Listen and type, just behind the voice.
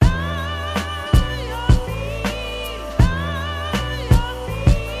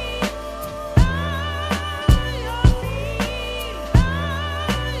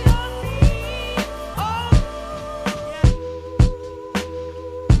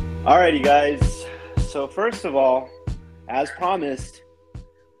Alrighty, guys. So first of all, as promised,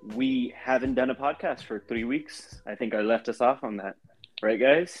 we haven't done a podcast for 3 weeks. I think I left us off on that, right,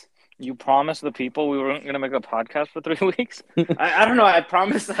 guys? You promised the people we weren't going to make a podcast for 3 weeks? I don't know. I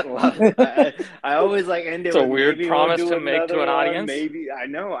promised that a lot. I always end it It's a with weird maybe we'll promise do to make to another an one. audience. Maybe I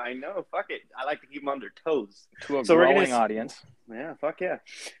know. Fuck it. I like to keep them on their toes. To a So we're growing gonna, audience. yeah, fuck yeah.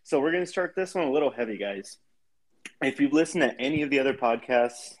 So we're gonna start this one a little heavy, guys. If you've listened to any of the other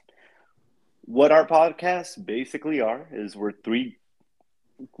podcasts, what our podcasts basically are is we're three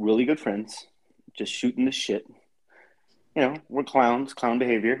really good friends just shooting the shit. We're clowns, clown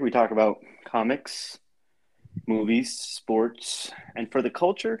behavior. We talk about comics, movies, sports, and for the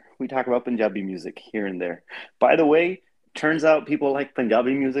culture, we talk about Punjabi music here and there. By the way, turns out people like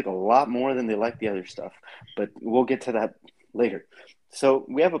Punjabi music a lot more than they like the other stuff, but we'll get to that later. So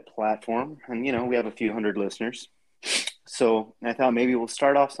we have a platform, and we have a few hundred listeners. So I thought maybe we'll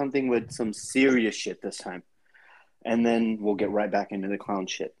start off something with some serious shit this time, and then we'll get right back into the clown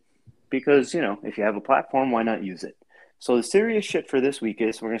shit. Because if you have a platform, why not use it? So the serious shit for this week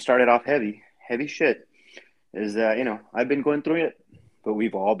is we're gonna start it off heavy shit. Is that I've been going through it, but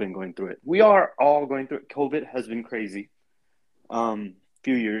we've all been going through it. We are all going through it. COVID has been crazy.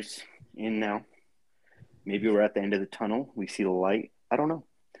 Few years in now. Maybe we're at the end of the tunnel. We see the light. I don't know.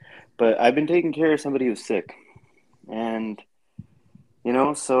 But I've been taking care of somebody who's sick. And,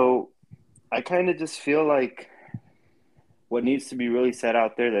 so I kind of just feel like what needs to be really said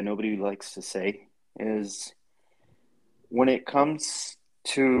out there that nobody likes to say is when it comes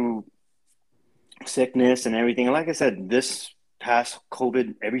to sickness and everything, and like I said, this past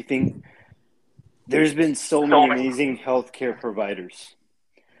COVID, everything, there's been so many amazing healthcare providers,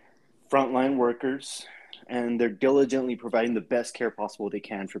 frontline workers, and they're diligently providing the best care possible they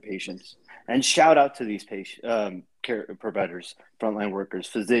can for patients. And shout out to these care providers, frontline workers,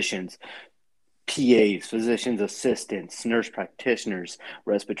 physicians, PAs, physicians assistants, nurse practitioners,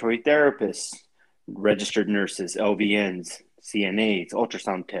 respiratory therapists, registered nurses, LVNs, CNAs,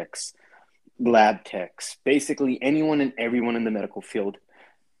 ultrasound techs, lab techs, basically anyone and everyone in the medical field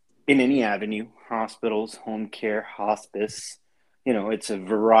in any avenue, hospitals, home care, hospice. It's a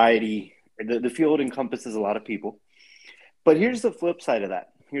variety. The field encompasses a lot of people. But here's the flip side of that.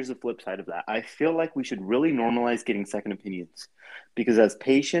 I feel like we should really normalize getting second opinions because as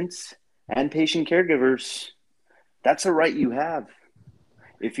patients and patient caregivers, that's a right you have.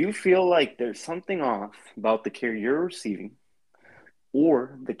 If you feel like there's something off about the care you're receiving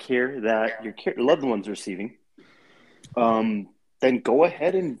or the care that your loved ones are receiving, then go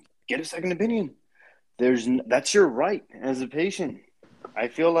ahead and get a second opinion. That's your right as a patient. I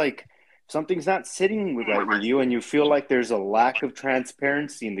feel like if something's not sitting right with you and you feel like there's a lack of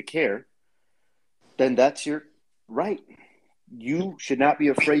transparency in the care, then that's your right. You should not be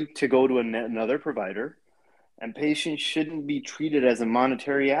afraid to go to another provider, and patients shouldn't be treated as a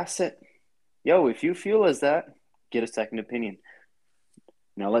monetary asset. If you feel as that, get a second opinion.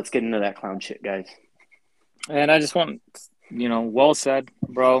 Now let's get into that clown shit, guys. And I just want, well said,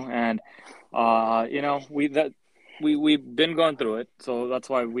 bro. And, we've been going through it. So that's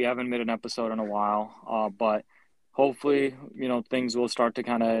why we haven't made an episode in a while. But hopefully, things will start to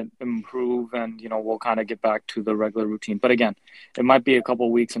kind of improve and, we'll kind of get back to the regular routine. But again, it might be a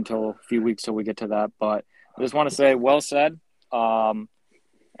few weeks till we get to that. But I just want to say, well said. And,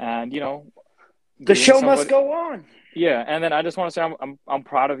 the show must go on. Yeah, and then I just want to say I'm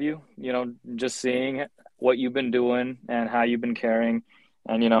proud of you. Just seeing what you've been doing and how you've been caring,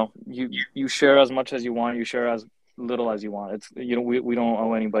 and you share as much as you want. You share as little as you want. It's we don't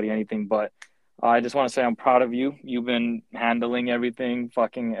owe anybody anything, but I just want to say I'm proud of you. You've been handling everything.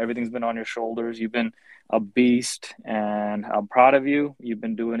 Fucking everything's been on your shoulders. You've been a beast, and I'm proud of you. You've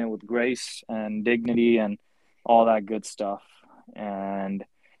been doing it with grace and dignity and all that good stuff. And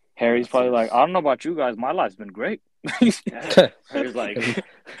Harry's probably like, I don't know about you guys. My life's been great. Harry's like,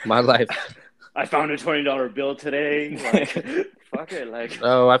 my life. I found a $20 bill today. Fuck it.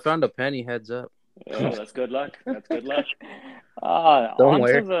 Oh, I found a penny. Heads up. Oh, that's good luck. Don't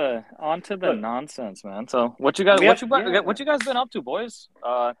worry. On to the nonsense, man. So what you guys been up to, boys?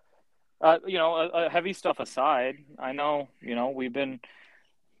 Heavy stuff aside, I know,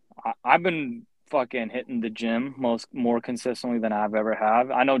 I've been fucking hitting the gym more consistently than I've ever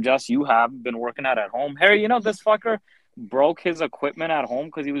have. I know, Jess, you have been working out at home. Harry, this fucker broke his equipment at home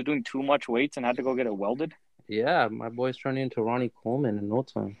because he was doing too much weights and had to go get it welded. Yeah, my boy's turning into Ronnie Coleman in no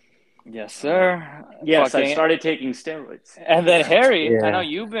time. Yes, sir. Yes, I started taking steroids. And then Harry, I know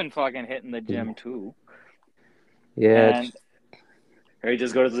you've been fucking hitting the gym too. Yeah. Harry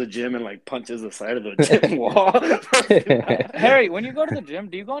just goes to the gym and like punches the side of the gym wall. Harry, when you go to the gym,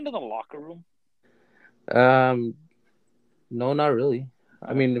 do you go into the locker room? No, not really.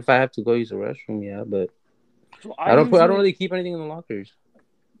 I mean, if I have to go use the restroom, yeah, but So I don't really keep anything in the lockers.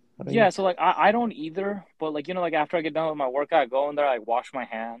 Yeah, so like I don't either, but like like after I get done with my workout, I go in there, I wash my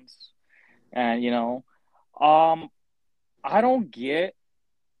hands, and I don't get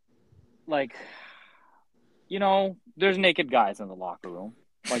like there's naked guys in the locker room,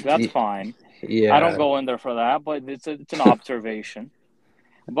 like that's fine. I don't Yeah. go in there for that, but it's an observation.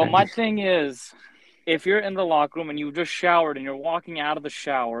 But my thing is, if you're in the locker room and you just showered and you're walking out of the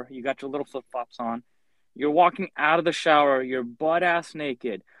shower, you got your little flip flops on, you're walking out of the shower, you're butt ass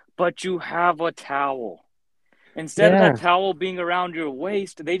naked, but you have a towel. Instead of Yeah. that towel being around your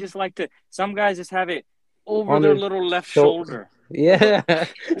waist, they just like to. Some guys just have it over On their their little left shou- shoulder. Yeah.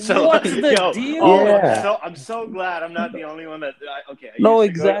 So What's the deal? Yeah. I'm so glad I'm not the only one that. No,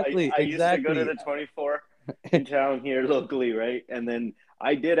 Used to go, exactly. I used to go to Exactly. the 24 in town here locally, right? And then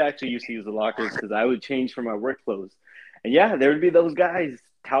I did actually used to use the lockers because I would change for my work clothes. And yeah, there would be those guys,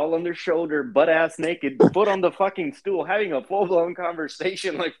 towel on their shoulder, butt ass naked, foot on the fucking stool, having a full blown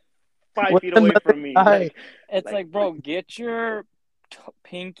conversation like 5 feet away from me. guy. It's like, bro, get your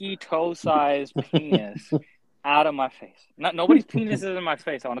pinky toe size penis out of my face. Nobody's penis is in my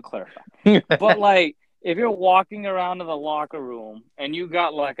face. I want to clarify. But like, if you're walking around in the locker room and you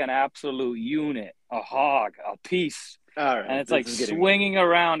got like an absolute unit, a hog, a piece, all right, and it's like swinging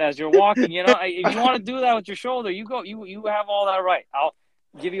around as you're walking, if you want to do that with your shoulder, you go. You have all that right. I'll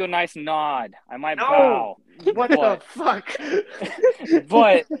give you a nice nod. I might bow. What the fuck?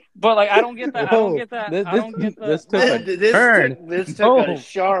 but like I don't get that. I don't get that. This, I don't get that. this took a turn. This took a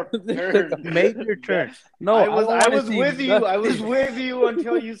sharp This turn. took a major turn. No, I was wanna with see you. I was with you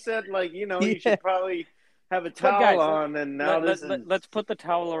until you said like you should probably have a towel guys, on, and now let's put the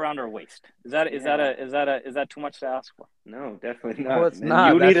towel around our waist. Is that too much to ask for? No, definitely not. Well, it's man.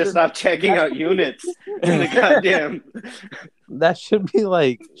 not. You That need to should- stop checking out units in the goddamn. That should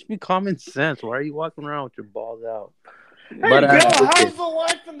be common sense. Why are you walking around with your balls out? Hey, But, Bill, okay. how's the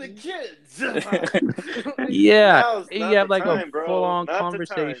wife and the kids? Yeah, Now's you not have the like time, a bro. full-on Not the time.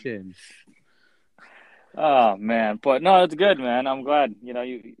 conversation. Oh man, but no, it's good, man. I'm glad.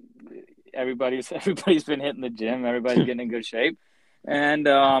 Everybody's been hitting the gym. Everybody's getting in good shape, and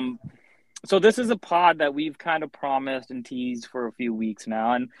so this is a pod that we've kind of promised and teased for a few weeks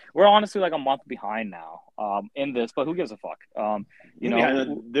now, and we're honestly like a month behind now in this. But who gives a fuck?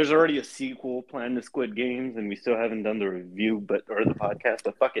 There's already a sequel planned to Squid Games, and we still haven't done the review, or the podcast.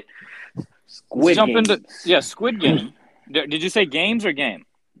 But fuck it, Squid Games. Squid Game. Did you say games or game?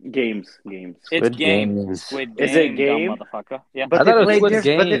 Games. It's games. Squid Game. Is it game, dumb motherfucker? Yeah. But I thought it was Squid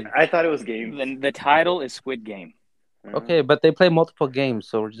Game. I thought it was game. The title is Squid Game. Okay, but they play multiple games,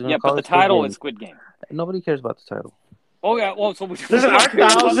 so we're just gonna call but it the title Squid Game. is Squid Game. Nobody cares about the title. Oh yeah, well, so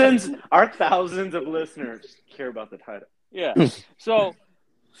listen, our thousands of listeners care about the title. Yeah. So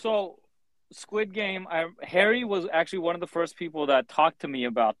Squid Game. Harry was actually one of the first people that talked to me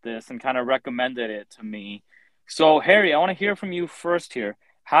about this and kind of recommended it to me. So Harry, I want to hear from you first here.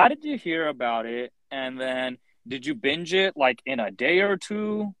 How did you hear about it? And then did you binge it like in a day or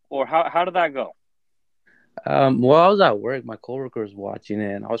two, or how did that go? Well, I was at work. My coworker was watching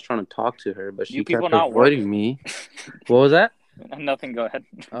it, and I was trying to talk to her, but she kept avoiding me. What was that? Nothing. Go ahead.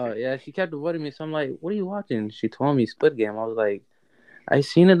 Oh yeah, she kept avoiding me. So I'm like, "What are you watching?" She told me Squid Game. I was like, "I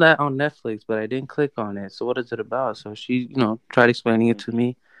seen it on Netflix, but I didn't click on it. So what is it about?" So she, tried explaining it to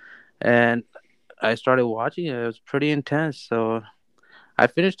me, and I started watching it. It was pretty intense. So I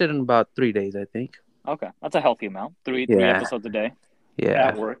finished it in about 3 days, I think. Okay, that's a healthy amount. Three episodes a day. Yeah.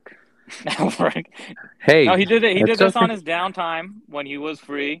 At work. Hey. No, he did it. He did this on his downtime when he was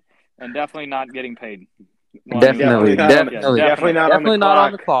free and definitely not getting paid. Definitely not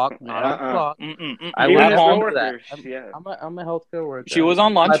on the clock. Not on the clock. I went home for that. I'm a healthcare worker. She was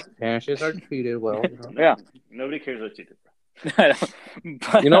on lunch. My parents are treated well. Yeah. Nobody cares what you did,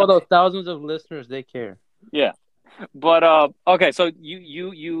 bro. Those thousands of listeners, they care. Yeah. But okay, so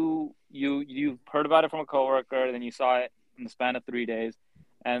you heard about it from a coworker, then you saw it in the span of 3 days,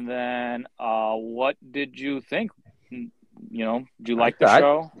 and then what did you think? Did you like the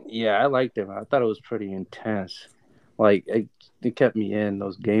show? Yeah, I liked it. I thought it was pretty intense. Like it kept me in.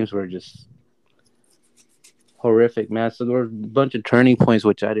 Those games were just horrific, man. So there were a bunch of turning points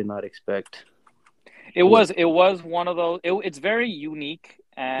which I did not expect. It was one of those. It's very unique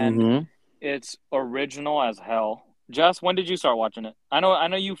and it's original as hell. Jess, when did you start watching it? I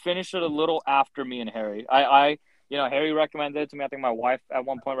know you finished it a little after me and Harry. Harry recommended it to me. I think my wife at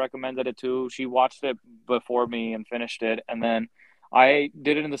one point recommended it too. She watched it before me and finished it, and then I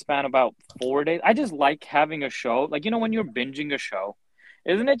did it in the span of about 4 days. I just like having a show. Like, when you're binging a show,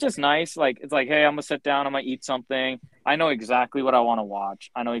 isn't it just nice? Like, it's like, hey, I'm gonna sit down, I'm gonna eat something. I know exactly what I want to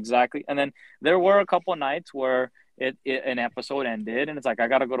watch. I know exactly. And then there were a couple of nights where an episode ended, and it's like I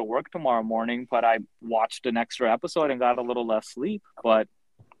gotta go to work tomorrow morning, but I watched an extra episode and got a little less sleep. But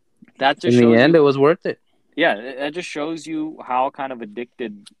that just In the shows end, you, it was worth it. yeah, that just shows you how kind of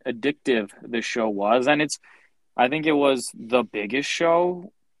addictive this show was, and I think it was the biggest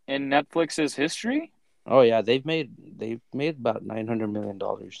show in Netflix's history. Oh yeah, they've made about $900 million.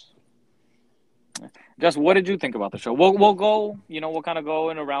 Just what did you think about the show? We'll go, we'll kind of go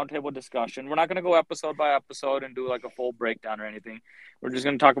in a roundtable discussion. We're not going to go episode by episode and do like a full breakdown or anything. We're just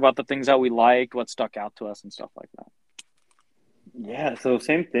going to talk about the things that we liked, what stuck out to us, and stuff like that. Yeah, so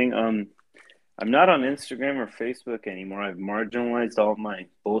same thing. I'm not on Instagram or Facebook anymore. I've marginalized all my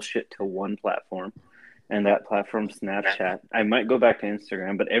bullshit to one platform, and that platform's Snapchat. I might go back to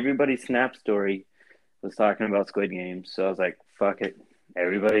Instagram, but everybody's Snap story was talking about Squid Game, so I was like, fuck it.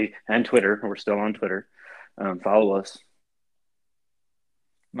 Everybody, and Twitter, we're still on Twitter. Follow us.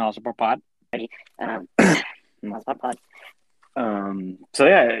 Mouse Pod. Mouse Pod. So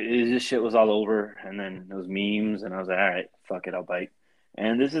yeah, this shit was all over, and then it was memes, and I was like, all right, fuck it, I'll bite.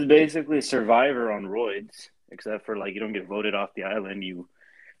 And this is basically Survivor on roids, except for like you don't get voted off the island, you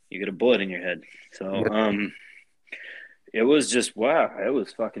get a bullet in your head. So it was just wow, it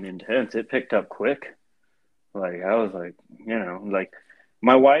was fucking intense. It picked up quick. Like I was like, like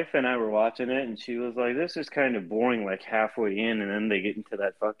my wife and I were watching it, and she was like, "This is kind of boring." Like halfway in, and then they get into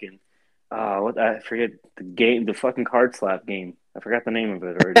that fucking I forget the game, the fucking card slap game. I forgot the name of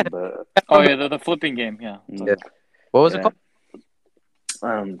it already, but oh yeah, the flipping game. Yeah. Yeah. What was it called?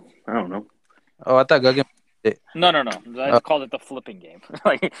 I don't know. Oh, I thought Guggen. No. I just called it the flipping game.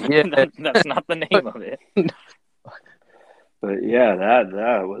 Like that's not the name of it. But yeah,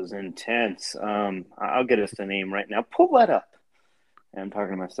 that was intense. I'll get us the name right now. Pull that up. I'm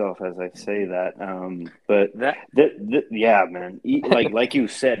talking to myself as I say that. But yeah, man. Like you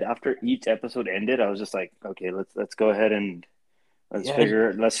said, after each episode ended, I was just like, okay, let's go ahead and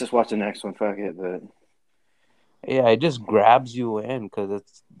let's just watch the next one. Fuck it. But yeah, it just grabs you in because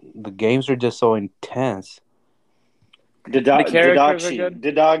the games are just so intense. The characters are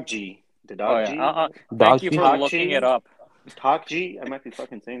good. Dog G. Thank you for looking it up. Talk G. I might be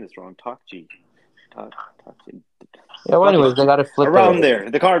fucking saying this wrong. Talk G. Talk G. Yeah, well, anyways, they got to flip around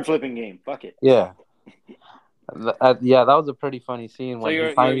there. The card flipping game. Fuck it. Yeah. Yeah, that was a pretty funny scene. So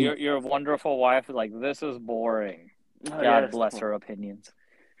your wonderful wife is like, this is boring. God bless her opinions.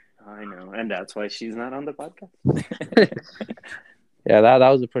 I know, and that's why she's not on the podcast. Yeah, that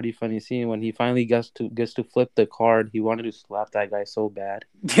was a pretty funny scene when he finally gets to flip the card. He wanted to slap that guy so bad.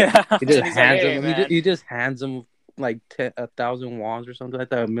 Yeah, he just hands him. He just hands him like 1,000 wons or something like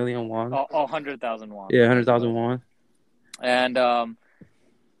that, 1,000,000 wons. 100,000 wons. Yeah, 100,000 wons. And that's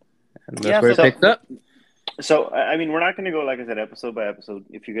where it picked up. So I mean, we're not going to go, like I said, episode by episode.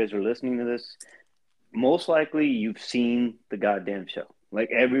 If you guys are listening to this, most likely you've seen the goddamn show. Like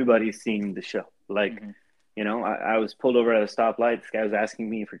everybody's seen the show. Like. Mm-hmm. I was pulled over at a stoplight. This guy was asking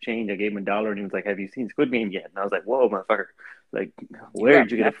me for change. I gave him $1, and he was like, "Have you seen Squid Game yet?" And I was like, "Whoa, motherfucker! Like, where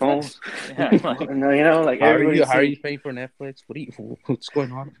did you get a phone?" Yeah, like how are you paying for Netflix? What's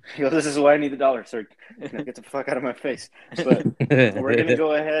going on? He goes, "This is why I need the $1, sir. Get the fuck out of my face." But we're gonna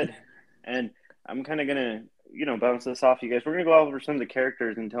go ahead, and I'm kind of gonna, bounce this off you guys. We're gonna go over some of the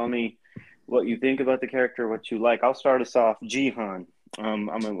characters and tell me what you think about the character, what you like. I'll start us off. Jihan. I'm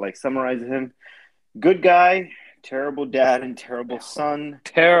gonna summarize him. Good guy, terrible dad, and terrible son.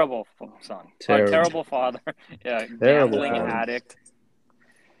 Terrible son. Terrible father. Yeah, gambling addict.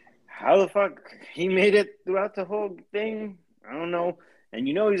 How the fuck he made it throughout the whole thing? I don't know. And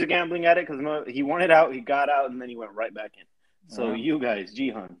he's a gambling addict because he wanted out, he got out, and then he went right back in. So you guys,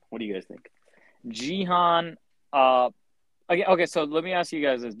 Jihan, what do you guys think? Jihan, okay, so let me ask you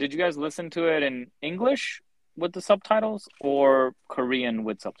guys this. Did you guys listen to it in English with the subtitles or Korean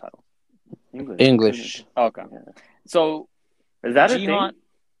with subtitles? English. Okay. Yeah. So is that Jihan, a thing?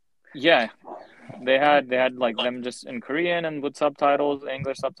 Yeah. They had like them just in Korean and with subtitles,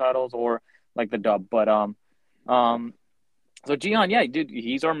 English subtitles, or like the dub. But so Jihan, yeah, dude,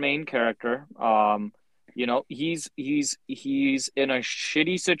 he's our main character. He's in a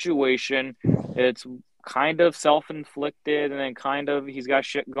shitty situation. It's kind of self-inflicted, and then kind of he's got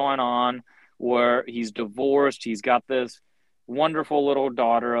shit going on where he's divorced. He's got this wonderful little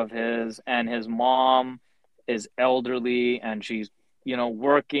daughter of his, and his mom is elderly, and she's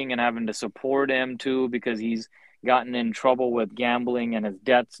working and having to support him too because he's gotten in trouble with gambling and his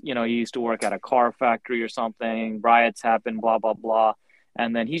debts. He used to work at a car factory or something. Riots happened, blah blah blah,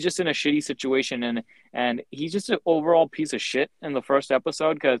 and then he's just in a shitty situation, and he's just an overall piece of shit in the first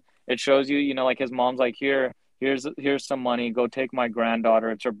episode because it shows you, like his mom's like, here's some money, go take my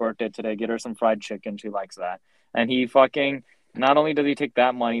granddaughter. It's her birthday today. Get her some fried chicken. She likes that, and he fucking. Not only does he take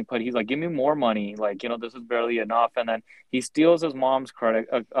that money, but he's like, give me more money. Like, this is barely enough. And then he steals his mom's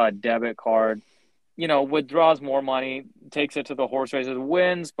debit card, withdraws more money, takes it to the horse races,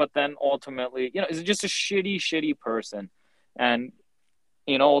 wins, but then ultimately, is just a shitty, shitty person. And,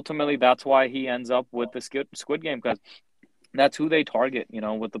 ultimately that's why he ends up with the Squid Game, because that's who they target,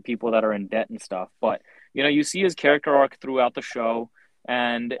 with the people that are in debt and stuff. But, you see his character arc throughout the show.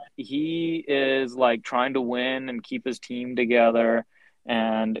 And he is like trying to win and keep his team together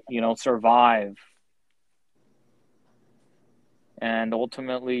and, survive. And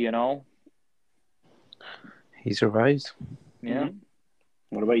ultimately, he survives. Yeah. Mm-hmm.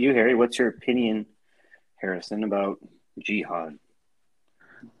 What about you, Harry? What's your opinion, Harrison, about Jihad?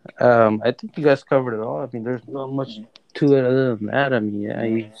 I think you guys covered it all. I mean, there's not much to it other than that. I mean, yeah,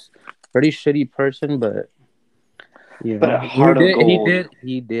 he's a pretty shitty person, but but a heart of gold.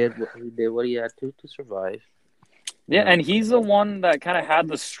 He did what he had to survive. Yeah, and he's the one that kind of had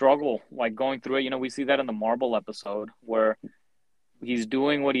the struggle, like going through it. We see that in the Marble episode where he's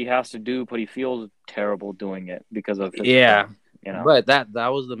doing what he has to do, but he feels terrible doing it because of his friend, But that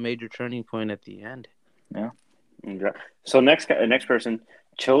was the major turning point at the end. Yeah. So next person,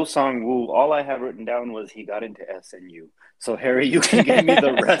 Cho Sang-woo. All I have written down was he got into SNU. So Harry, you can give me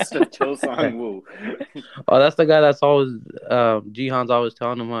the rest of Cho Sang-woo. Oh, that's the guy that's always Jihan's always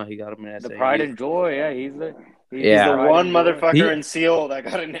telling him he got him in SNU. The pride and joy, yeah. He's the one motherfucker in Seoul that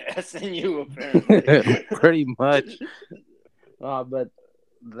got into SNU apparently. Pretty much. But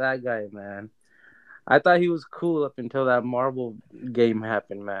that guy, man, I thought he was cool up until that Marble game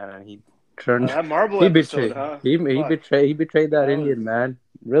happened, man, and he turned. That Marble he episode, betrayed. huh? He betrayed that Indian man,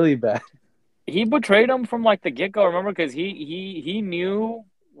 really bad. He betrayed him from like the get-go. Remember, because he knew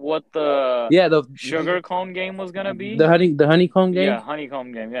what the sugar cone game was gonna be. The honeycomb game. Yeah,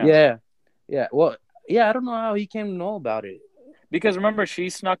 honeycomb game. Yeah. Yeah. Well, yeah. I don't know how he came to know about it. Because remember, she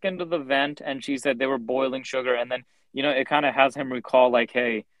snuck into the vent and she said they were boiling sugar, and then it kind of has him recall like,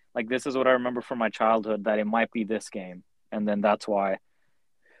 hey, like this is what I remember from my childhood, that it might be this game, and then that's why,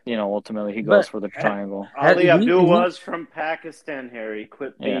 ultimately he goes for the triangle. Ali Abdul was from Pakistan. Harry,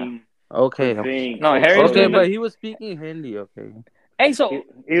 quit being. Okay. No, Harry. Okay, but he was speaking Hindi. Okay. Hey, so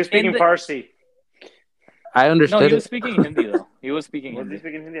he was speaking Farsi. I understood. No, he was speaking Hindi though. He was speaking Hindi. Was he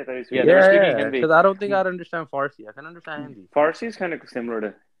speaking Hindi? I thought he was speaking. Hindi. They were speaking Hindi. Because I don't think I'd understand Farsi. I can understand Hindi. Farsi is kind of similar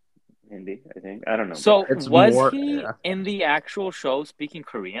to Hindi, I think. I don't know. So was he in the actual show speaking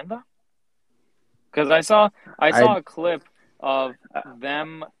Korean though? Because I saw a clip of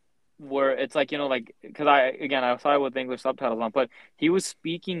them where it's like, because I saw it with English subtitles on, but he was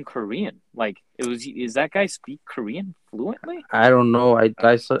speaking Korean. Like is that guy speak Korean fluently? I don't know.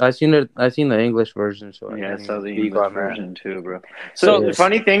 I seen the English version, so I saw the English version too, bro. So the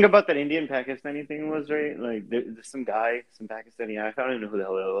funny thing about that Indian Pakistani thing was, right, like there's some Pakistani. I don't even know who the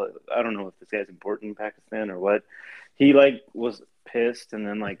hell. I don't know if this guy's important in Pakistan or what. He like was pissed and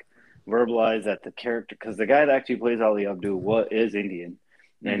then like verbalized that the character, because the guy that actually plays Ali Abdul is Indian.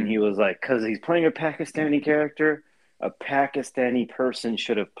 And he was like, because he's playing a Pakistani character, a Pakistani person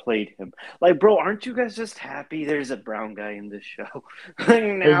should have played him. Like, bro, aren't you guys just happy there's a brown guy in this show? Like,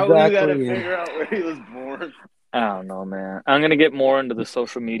 now we got to figure out where he was born. I don't know, man. I'm going to get more into the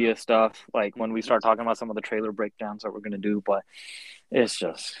social media stuff, like when we start talking about some of the trailer breakdowns that we're going to do, but it's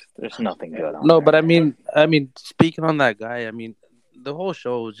just, there's nothing good on there. But I mean, speaking on that guy, I mean, the whole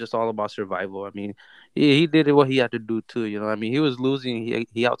show was just all about survival. I mean, he did what he had to do too. I mean, he was losing.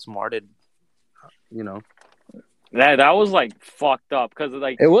 He outsmarted. That was like fucked up because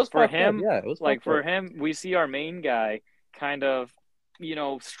like it was for him. Up. Yeah, it was like for him. We see our main guy kind of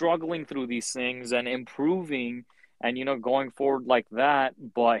struggling through these things and improving and going forward like that.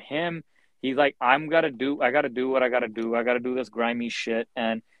 But he's like, I gotta do what I gotta do. I gotta do this grimy shit.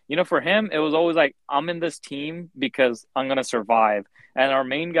 And for him, it was always like, I'm in this team because I'm going to survive. And our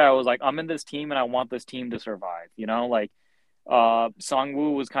main guy was like, I'm in this team and I want this team to survive. Like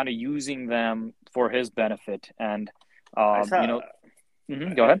Sang-woo was kind of using them for his benefit. And, go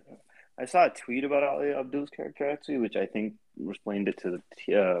ahead. I saw a tweet about Ali Abdul's character, actually, which I think explained it to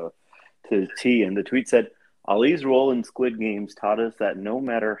the T. And the tweet said, Ali's role in Squid Games taught us that no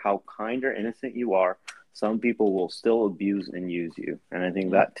matter how kind or innocent you are, some people will still abuse and use you. And I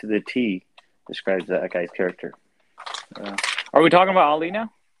think that to the T describes that guy's character. Are we talking about Ali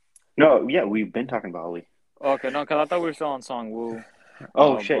now? No, yeah, we've been talking about Ali. Okay, no, because I thought we were still on Song Woo.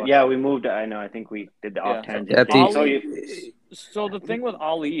 Oh shit! But Yeah, we moved. I know. I think we did the off yeah, so tangent I thing. think So Ali. you, So the thing with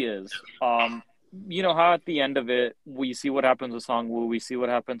Ali is, you know how at the end of it we see what happens with Song Woo, we see what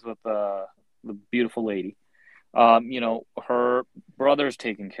happens with the beautiful lady. You know, her brother's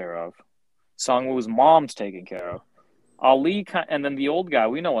taken care of. Song Woo's mom's taken care of. And then the old guy,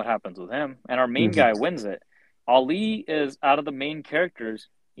 we know what happens with him, and our main Mhm. guy wins it. Ali is out of the main characters.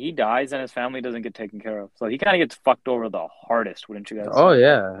 He dies, and his family doesn't get taken care of. So he kind of gets fucked over the hardest, wouldn't you guys Oh say?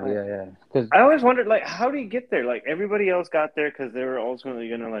 yeah, I, yeah, yeah. Because I always wondered, like, how did he get there? Like everybody else got there because they were ultimately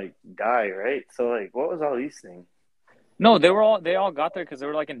gonna like die, right? So like, what was all these things? No, they all got there because they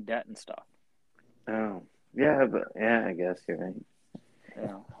were like in debt and stuff. Oh, yeah, but yeah, I guess you're right.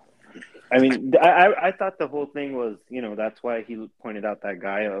 Yeah. I mean, I thought the whole thing was, that's why he pointed out that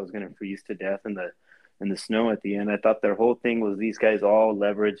guy that was gonna freeze to death in the snow at the end. I thought their whole thing was these guys all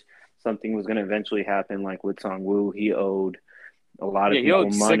leveraged something was gonna eventually happen. Like with Song Woo, he owed a lot of Yeah, he people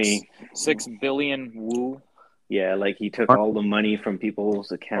owed money. 6 billion woo Yeah, like he took all the money from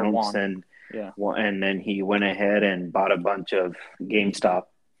people's or accounts won. Yeah. and then he went ahead and bought a bunch of GameStop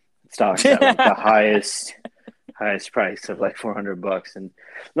stocks at like the highest price of like $400. And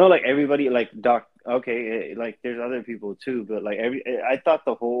no, like everybody, like Doc, okay, like there's other people too, but like I thought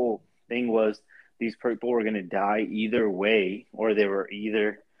the whole thing was these people were gonna die either way, or they were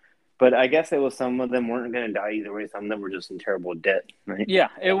either. But I guess it was some of them weren't gonna die either way. Some of them were just in terrible debt, right? Yeah,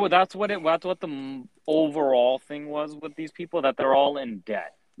 that's what the overall thing was with these people, that they're all in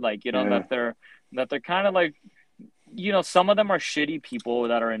debt. Like, you know, Yeah. that they're kind of like, you know, some of them are shitty people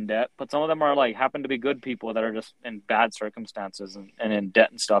that are in debt, but some of them are like happen to be good people that are just in bad circumstances and in debt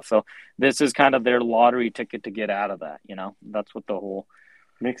and stuff. So this is kind of their lottery ticket to get out of that, you know. That's what the whole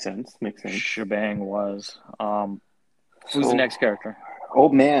Makes sense. Makes sense. shebang was. Who's the So, next character? oh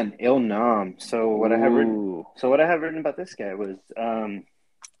man, Il Nam. Ooh. So what I have written about this guy was,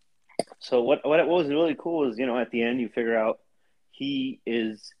 so what was really cool is, at the end you figure out he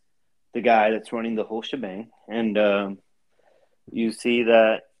is the guy that's running the whole shebang, and you see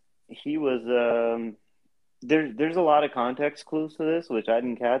that he was there's a lot of context clues to this which I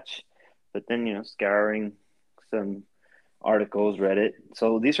didn't catch, but then scouring some articles, Reddit.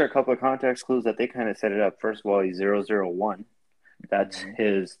 So these are a couple of context clues that they kind of set it up. First of all, he's 001. That's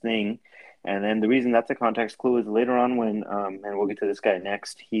his thing. And then the reason that's a context clue is later on when, and we'll get to this guy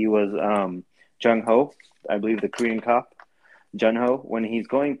next, he was Jung Ho, I believe the Korean cop, Jun Ho, when he's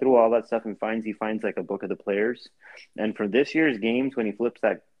going through all that stuff and he finds like a book of the players. And for this year's games, when he flips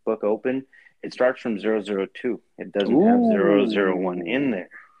that book open, it starts from 002. It doesn't have 001 in there.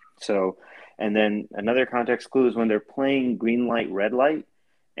 So, and then another context clue is when they're playing green light, red light,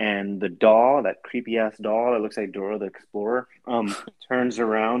 and the doll, that creepy ass doll that looks like Dora the Explorer, turns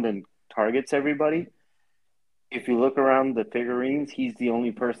around and targets everybody. If you look around the figurines, he's the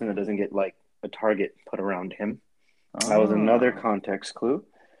only person that doesn't get like a target put around him. That was another context clue.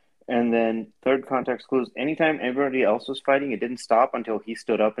 And then third context clue is anytime everybody else was fighting, it didn't stop until he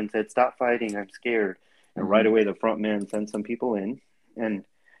stood up and said, "Stop fighting, I'm scared." And right away the front man sent some people in and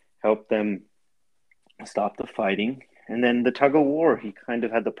helped them stop the fighting. And then the tug of war, he kind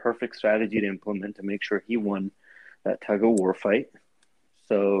of had the perfect strategy to implement to make sure he won that tug of war fight.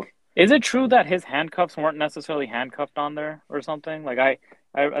 So Is it true that his handcuffs weren't necessarily handcuffed on there or something? Like I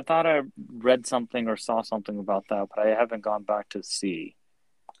thought I read something or saw something about that, but I haven't gone back to see.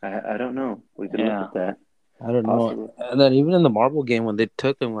 I don't know. We could Yeah. look at that. I don't Possibly. know. And then even in the marble game when they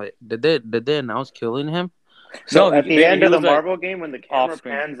took him, like, did they announce killing him? So No, at the end he of the was like marble game, when the off camera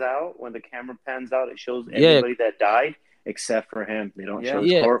screen. pans out, it shows Yeah, everybody that died except for him. They don't show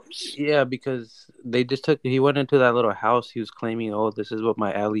his yeah, corpse. yeah. Because they just took. He went into that little house. He was claiming, "Oh, this is what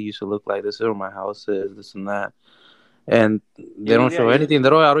my alley used to look like. This is where my house is. This and that." And He they was don't show anything. They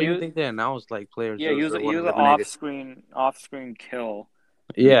don't. I don't he even was think they announced like player yeah, zero zero he one was an eliminated. off screen kill.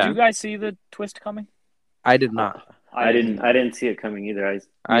 Did Yeah, you guys see the twist coming? I did not. I didn't I either. didn't see it coming either.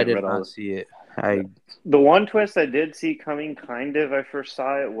 I did read all not this. see it. I The one twist I did see coming, kind of, I first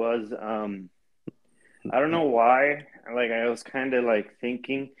saw it was, I don't know why. Like, I was kind of like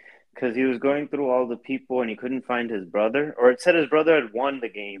thinking, because he was going through all the people and he couldn't find his brother, or it said his brother had won the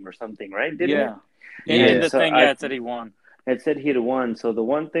game or something, right? Didn't it? Yeah. In yeah. the So thing, yeah, it said he won. it said he had won. So the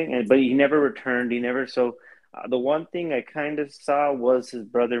one thing, but he never returned. He never. So the one thing I kind of saw was his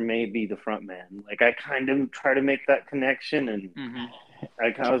brother may be the front man. Like I kind of try to make that connection, and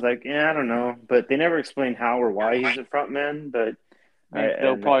I was like, yeah, I don't know, but they never explained how or why he's the front man. But Maybe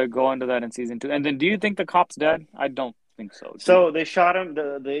they'll probably go into that in season 2. And then, do you think the cop's dead? I don't think so. So they shot him.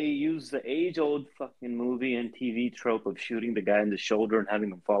 They used the age-old fucking movie and TV trope of shooting the guy in the shoulder and having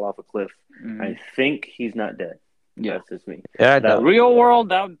him fall off a cliff. Mhm. I think he's not dead. Yeah. That's just me. Yeah, That Real world,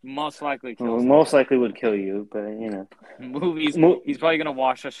 that would most likely kill somebody. most likely would kill you, but you know. Movies, he's probably gonna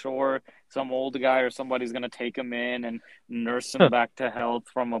wash ashore. Some old guy or somebody's gonna take him in and nurse him back to health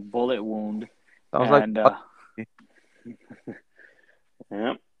from a bullet wound. sounds like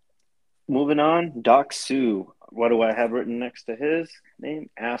Yeah. Moving on, Doc Sue. What do I have written next to his name?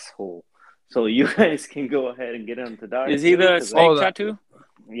 Asshole. So you guys can go ahead and get into Doc. Is he the snake tattoo?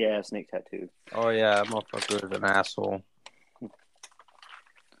 Yeah, snake tattoo. oh yeah, that motherfucker is an asshole.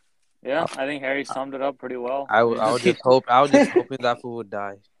 Yeah, I think Harry summed it up pretty well. I was just hoping that fool would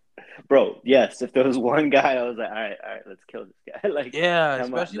die. Bro, yes. If there was one guy, I was like, all right, let's kill this guy. Like, Yeah,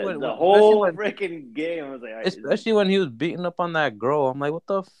 come on. especially when the whole especially freaking game, I was like, all right, especially when he was beating up on that girl. I'm like, what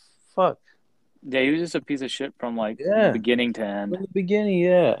the fuck? Yeah, he was just a piece of shit from like Yeah. beginning to end. From the beginning,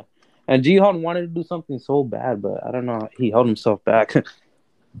 yeah. And Jihan wanted to do something so bad, but I don't know. He held himself back.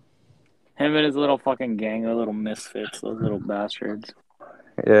 Him and his little fucking gang, the little misfits, those little bastards.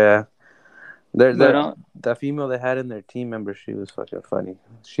 Yeah. But, The female they had in their team member, she was fucking funny.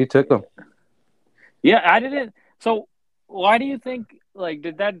 She took him. yeah, I didn't. So, why do you think? Like,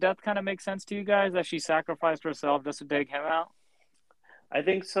 did that death kind of make sense to you guys that she sacrificed herself just to take him out? I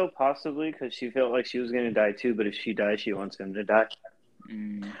think so, possibly, because she felt like she was going to die too, but if she dies, she wants him to die.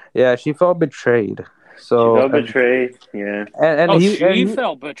 Yeah, she felt betrayed. So she felt betrayed, yeah. And she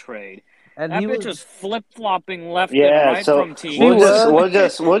felt betrayed. And that he bitch was flip-flopping left and right so from team. We'll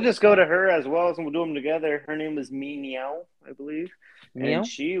just go to her as well, and we'll do them together. Her name was Meow, I believe. Meow? And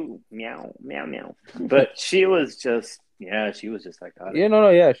she meow. But she was just psychotic. Yeah, no,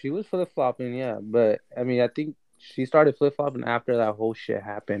 yeah, she was flip-flopping, yeah. But I mean, I think she started flip-flopping after that whole shit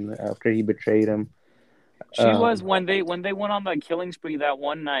happened, after he betrayed him. She was when they went on the killing spree that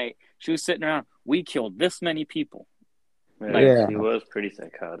one night. She was sitting around. We killed this many people. Yeah, she was pretty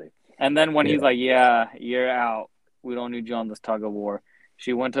psychotic. And then when he's like, "Yeah, you're out. We don't need you on this tug of war,"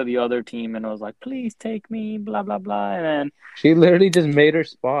 she went to the other team and was like, "Please take me." Blah blah blah. And then she literally just made her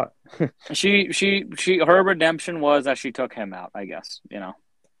spot. her redemption was that she took him out. I guess Yeah,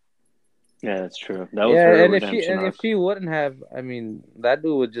 that's true. That was her redemption. If she wouldn't have, I mean, that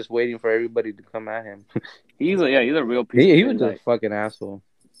dude was just waiting for everybody to come at him. he's a real piece. He was just a fucking asshole.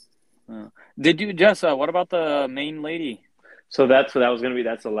 Did you, Jess? What about the main lady? So that's the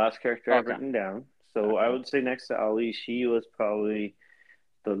last character I've written down. So I would say next to Ali, she was probably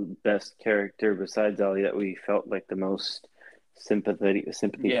the best character besides Ali that we felt like the most sympathy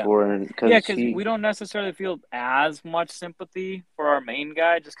for. Because we don't necessarily feel as much sympathy for our main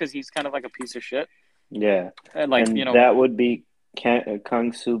guy just because he's kind of like a piece of shit. Yeah. And that would be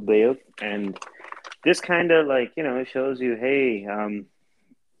Kang Soo Baek. And this kind of it shows you, hey,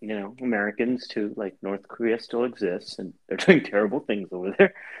 Americans too, like North Korea still exists and they're doing terrible things over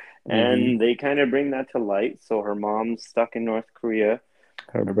there. And they kind of bring that to light. So her mom's stuck in North Korea.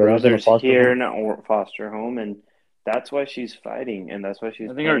 Her brother's here in a foster home. And that's why she's fighting. And that's why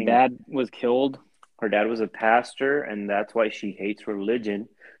she's I think her dad was killed. Her dad was a pastor. And that's why she hates religion.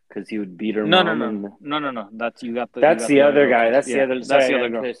 Because he would beat her mom. No. That's the other guy. That's the other. That's the other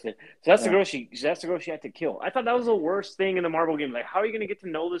girl. So that's the girl. That's the girl she had to kill. I thought that was the worst thing in the Marvel game. Like, how are you going to get to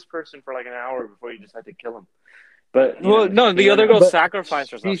know this person for like an hour before you just had to kill him? But the other girl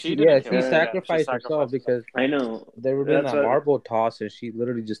sacrificed herself. She sacrificed herself because I know they were doing that marble toss, and she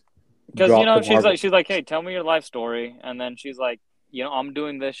literally just because she's like, hey, tell me your life story, and then she's like, I'm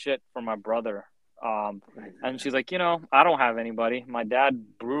doing this shit for my brother. And she's like, I don't have anybody. My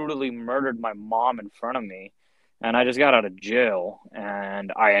dad brutally murdered my mom in front of me, and I just got out of jail,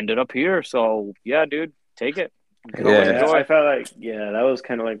 and I ended up here. So yeah, dude, take it. I felt like that was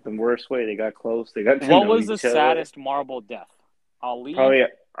kind of like the worst way. They got close. They got. What was the saddest Marvel death? Ali. Probably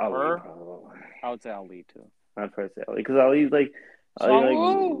her. Ali. I would say Ali too. I'd probably say Ali because Ali's like.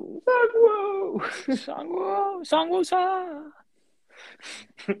 Sangwoo. Sangwoo.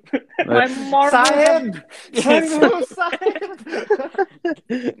 My marbles,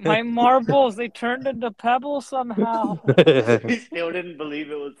 my marbles, they turned into pebbles somehow. He still didn't believe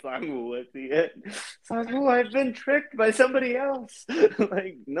it was Sangwoo at the end. Sangwoo, I've been tricked by somebody else.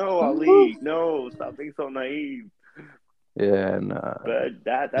 Like, no, Ali, no, stop being so naive. Yeah, nah. But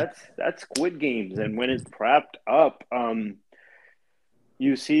that's Squid Games, and when it's wrapped up,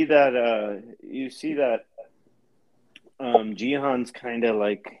 you see that Jihan's kind of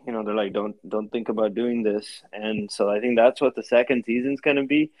like, they're like, don't think about doing this. And so I think that's what the second season's going to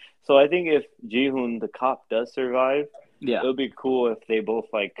be. So I think if Jihoon, the cop, does survive, Yeah. it would be cool if they both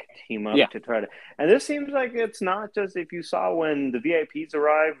like team up Yeah. to try to. And this seems like it's not just if you saw when the VIPs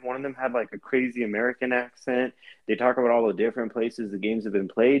arrived, one of them had like a crazy American accent. They talk about all the different places the games have been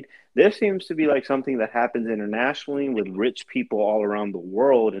played. This seems to be like something that happens internationally with rich people all around the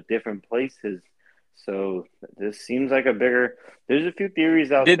world at different places. So this seems like a bigger. There's a few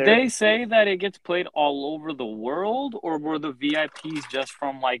theories out Did there. they say that it gets played all over the world, or were the VIPs just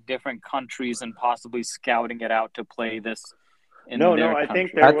from like different countries and possibly scouting it out to play this in No, their I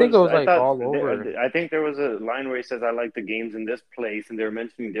think country? I there think it was. was I like thought. all over. I think there was a line where he says, "I like the games in this place," and they were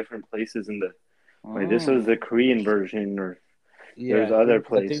mentioning different places in the. Like this was the Korean version, or Yeah, there's other I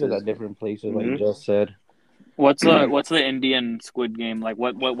think it was places. at different places, like Hmm. you just said. What's the Indian Squid Game like?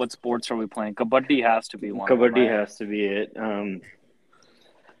 What sports are we playing? Kabaddi has to be one of them, Kabaddi right? has to be it.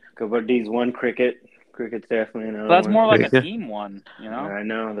 Kabaddi's one. Cricket's definitely another That's one. more like a Cricket. team one, you know? I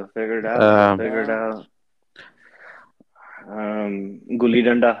know they'll figure it out. Yeah. Gulli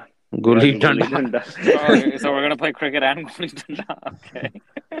danda. We got Gulli gulli danda. danda. Okay, so we're gonna play cricket and gulli danda. Okay.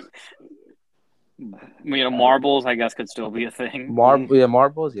 Marbles, I guess, could still be a thing.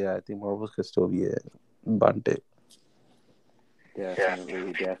 Marbles. Yeah, I think marbles could still be it. Bunted.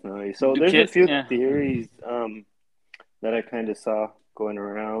 Definitely. So Do there's a kid, few yeah. theories that I kind of saw going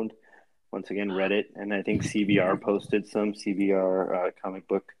around. Once again, Reddit, and I think CBR posted some CBR comic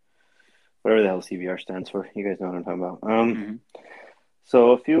book, whatever the hell CBR stands for. You guys know what I'm talking about. Mm-hmm.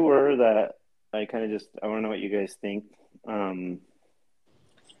 So a few were that I kind of I want to know what you guys think. One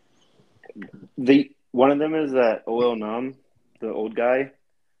of them is that OL Nam, the old guy.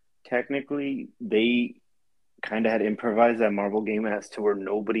 Technically, they kind of had improvised that marble game as to where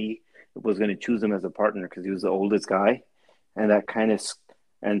nobody was going to choose him as a partner because he was the oldest guy, and that kind of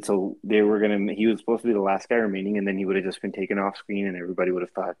and so they were gonna. He was supposed to be the last guy remaining, and then he would have just been taken off screen, and everybody would have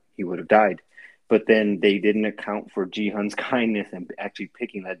thought he would have died. But then they didn't account for Jihan's kindness and actually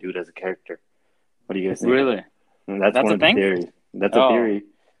picking that dude as a character. What do you guys think? Really? And that's That's one a of the thing? theories. That's a Oh. theory.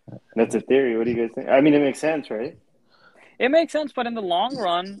 That's a theory. What do you guys think? I mean, it makes sense, right? It makes sense, but in the long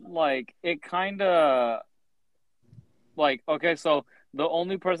run, like it kind of like okay, so the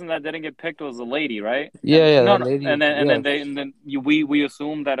only person that didn't get picked was the lady, right? And Yeah, no, that no, lady. and then we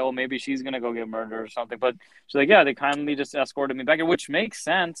assumed that maybe she's gonna go get murdered or something. But she's like, yeah, they kindly just escorted me back, which makes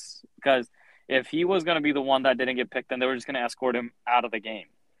sense because if he was gonna be the one that didn't get picked, then they were just gonna escort him out of the game.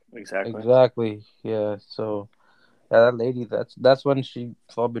 Exactly. Yeah. So that lady. That's when she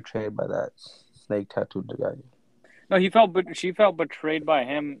felt betrayed by that snake tattooed guy. No, she felt betrayed by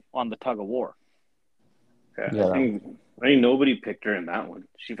him on the tug of war. Yeah, I think nobody picked her in that one.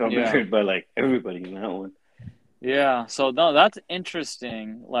 She felt betrayed by like everybody in that one. Yeah, so no, that's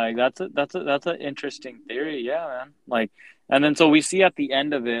interesting. Like that's an interesting theory. Yeah, man. Like, and then so we see at the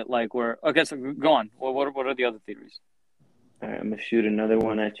end of it, like where okay, so go on. What are the other theories? All right, I'm gonna shoot another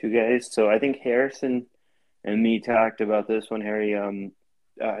one at you guys. So I think Harrison and me talked about this one, Harry.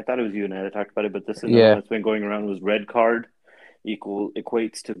 I thought it was you and I that talked about it, but this is another one that's been going around. Was red card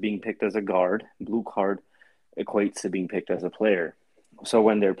equates to being picked as a guard. Blue card equates to being picked as a player. So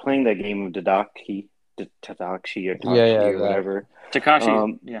when they're playing that game of Tadashi or whatever.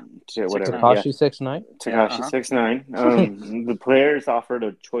 Takashi, whatever. Takashi 6ix9ine. Takashi 6ix9ine. The players offered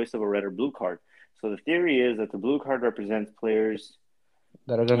a choice of a red or blue card. So the theory is that the blue card represents players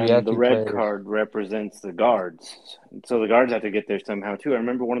that are gonna be and the red players. card represents the guards. So the guards have to get there somehow too. I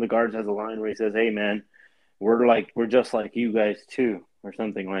remember one of the guards has a line where he says, "Hey man, we're just like you guys too," or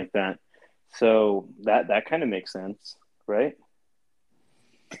something like that. So that kind of makes sense, right?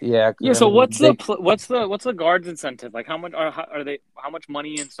 Yeah. Yeah. So what's the guards incentive? Like how much how much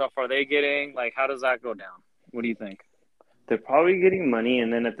money and stuff are they getting? Like how does that go down? What do you think? They're probably getting money,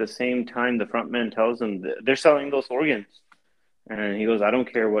 and then at the same time, the front man tells them they're selling those organs, and he goes, "I don't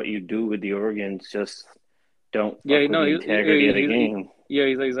care what you do with the organs, just don't fuck with the integrity of the game."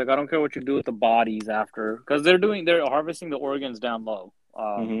 He's like, I don't care what you do with the bodies after, because they're harvesting the organs down low.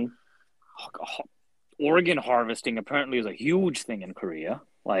 Organ harvesting apparently is a huge thing in Korea.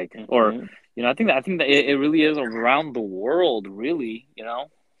 Like, or I think that it really is around the world, really.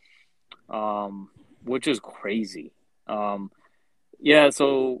 Which is crazy. So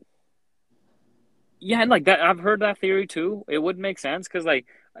and like that, I've heard that theory too. It would make sense because like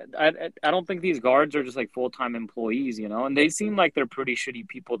I don't think these guards are just like full-time employees, and they seem like they're pretty shitty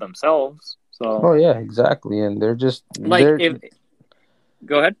people themselves. So yeah, exactly, and they're just like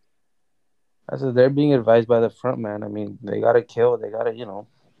go ahead. I said they're being advised by the front man. I mean, they gotta kill. They gotta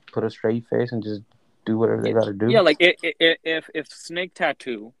put a straight face and just do whatever they gotta do. Yeah, like if Snake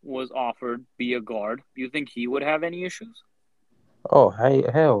Tattoo was offered be a guard, you think he would have any issues? Oh,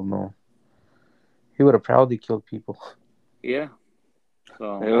 hell no. He would have proudly killed people. Yeah. They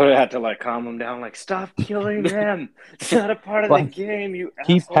So would have to like calm him down, like stop killing them. It's not a part of the Like game, you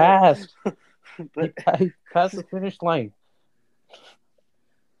he asshole. passed. But He passed the finish line.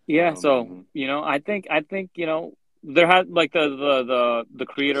 yeah, so um, I think there had like the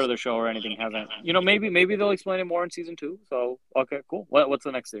creator of the show or anything hasn't maybe they'll explain it more in season 2. So okay, cool. What's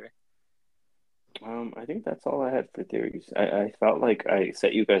the next theory? I think that's all I had for theories. I felt like I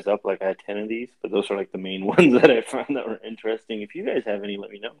set you guys up like I had 10 of these, but those are like the main ones that I found that were interesting. If you guys have any,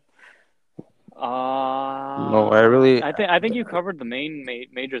 let me know. No, I really. I think you covered the main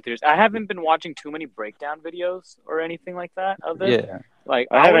major theories. I haven't been watching too many breakdown videos or anything like that of this. Yeah. Like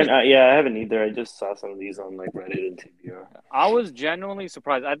I haven't, yeah, I haven't either. I just saw some of these on like Reddit and TBR. I was genuinely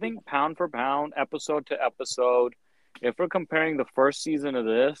surprised. I think pound for pound, episode to episode, if we're comparing the first season of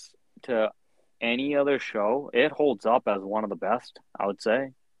this to any other show, it holds up as one of the best, I would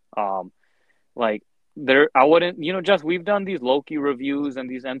say. Um, like I wouldn't, Jess, we've done these Loki reviews and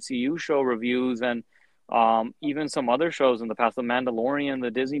these MCU show reviews and even some other shows in the past, The Mandalorian,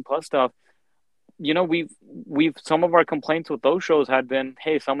 the Disney Plus stuff. We've some of our complaints with those shows had been,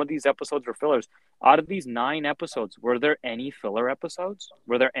 hey, some of these episodes were fillers. Out of these 9 episodes, were there any filler episodes?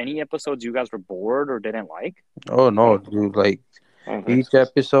 Were there any episodes you guys were bored or didn't like? Oh no, Oh, dude! Like I don't think each so.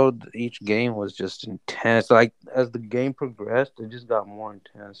 episode, each game was just intense. Like as the game progressed, it just got more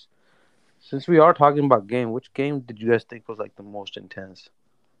intense. Since we are talking about game, which game did you guys think was like the most intense?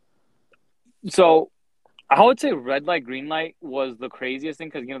 So I would say red light, green light was the craziest thing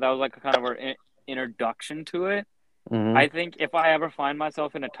because that was like a kind of our introduction to it. Mm-hmm. I think if I ever find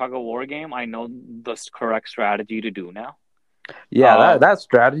myself in a tug of war game, I know the correct strategy to do now. Yeah, that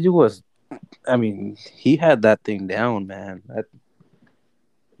strategy was. I mean, he had that thing down, man.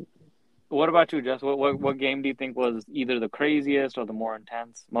 What about you, Jess? What game do you think was either the craziest or the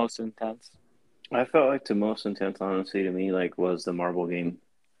most intense? I felt like the most intense, honestly, to me, like was the marble game,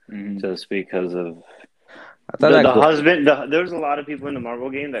 Mm-hmm. just because of I thought that. the husband. There was a lot of people in the marble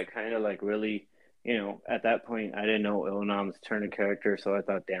game that kind of like really, at that point, I didn't know Ilnam's turn of character, so I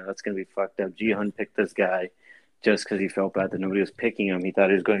thought, damn, that's gonna be fucked up. Ji-hun picked this guy just because he felt bad that nobody was picking him. He thought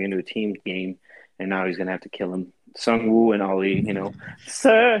he was going into a team game, and now he's gonna have to kill him. Sung Woo and Ali,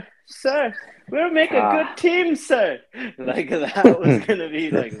 sir, we'll make a good team, sir. Like that was gonna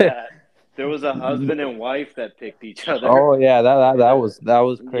be like that. There was a husband and wife that picked each other. Oh yeah, that was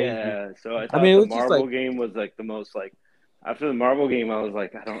crazy. Yeah, so I I thought mean, it the was just marble like game was like the most like. After the marble game, I was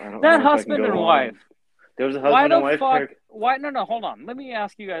like, I don't That know if I can husband go and on. wife. There was a Why husband and the wife fuck? character. Why? No, hold on. Let me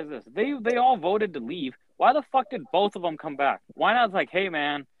ask you guys this. They all voted to leave. Why the fuck did both of them come back? Why not like, hey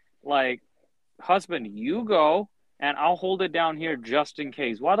man, like, husband, you go and I'll hold it down here just in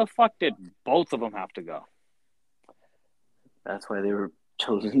case. Why the fuck did both of them have to go? That's why they were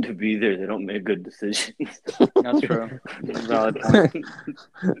chosen to be there. They don't make good decisions. That's true. Valid point.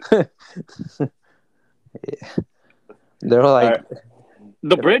 they were like Alright.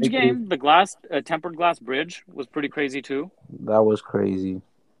 The bridge game, the glass tempered glass bridge, was pretty crazy too. that was crazy.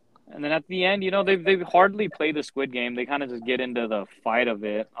 And then at the end, they hardly play the Squid Game. They kind of just get into the fight of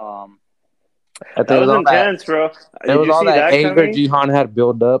it. I That think was intense, bro. It was you all see that anger coming? Ji-hun had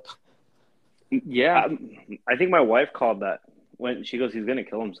built up. Yeah, I think my wife called that when she goes, he's gonna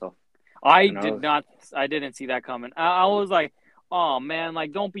kill himself. I And didn't see that coming. I was like, oh man,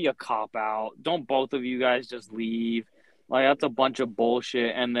 like don't be a cop out. Don't both of you guys just leave. Like that's a bunch of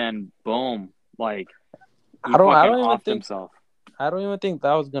bullshit. And then boom, like he I don't fucking even offed think himself. I don't even think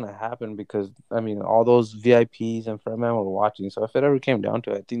that was gonna happen because I mean all those VIPs and Fredman were watching. So if it ever came down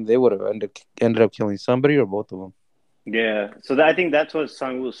to it, I think they would have ended up killing somebody or both of them. Yeah, so I think that's what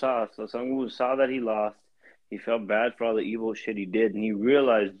Sung-woo saw. So Sung-woo saw that he lost. He felt bad for all the evil shit he did, and he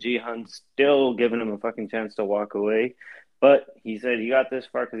realized Ji-hun's still giving him a fucking chance to walk away. But he said he got this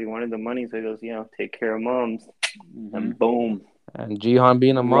far because he wanted the money, so he goes, take care of moms. Mm-hmm. And boom. And Ji-hun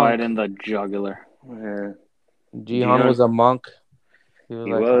being a monk. Right in the jugular. Yeah. Ji-hun was a monk. He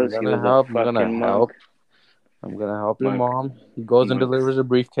was I'm gonna help. I'm gonna help your mom. He goes and delivers a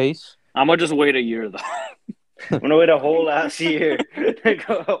briefcase. I'm gonna just wait a year though. I'm gonna wait a whole last year to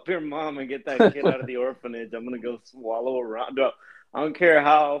go help your mom and get that kid out of the orphanage. I'm gonna go swallow around. I don't care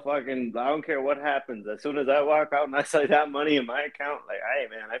I don't care what happens. As soon as I walk out and I see that money in my account, like, hey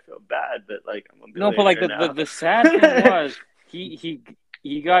man, I feel bad, but like I'm gonna be no, but like the sad thing was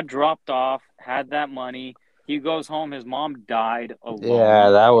he got dropped off, had that money. He goes home. His mom died alone. Yeah,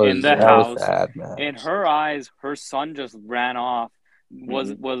 that was in the house. Was sad, man. In her eyes, her son just ran off.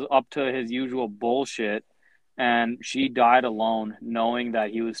 Was up to his usual bullshit, and she died alone, knowing that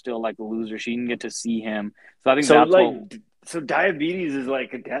he was still like a loser. She didn't get to see him. So I think So diabetes is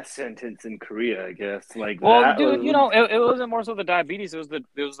like a death sentence in Korea, I guess. Like Well, that dude, was. it wasn't more so the diabetes. It was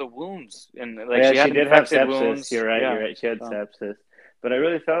the wounds, and Oh, like yeah, she she had did have infected sepsis. wounds. You're right. You're Yeah. right. She had So sepsis. But I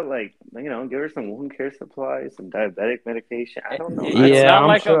really felt like, give her some wound care supplies, some diabetic medication. I don't know. I it's don't Yeah, not know.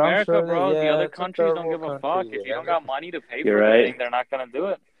 like I'm America, sure that, bro. The yeah, other it's a countries third don't world give a fuck. country. If you Yeah, don't got money to pay You're for the right. thing, they're not gonna do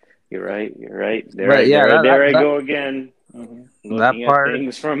it. You're right. You're right. but yeah, There I go again. Hmm. that Looking at part.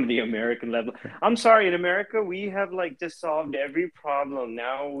 things from the American level. I'm sorry, in America we have like just solved every problem.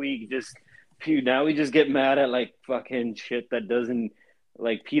 Now we just get mad at like fucking shit that doesn't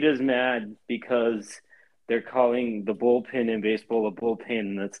like PETA's mad because they're calling the bullpen in baseball a bullpen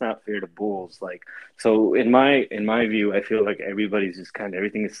and that's not fair to bulls. Like so in my view, I feel like everybody's just kind of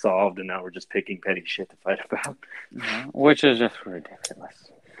everything is solved and now we're just picking petty shit to fight about. Which is just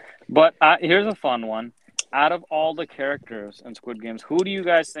ridiculous. But here's a fun one. Out of all the characters in Squid Games, who do you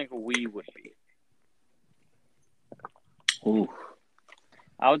guys think we would be? Ooh.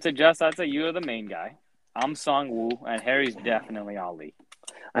 I would suggest I'd say you're the main guy. I'm Sung Woo, and Harry's definitely Ali.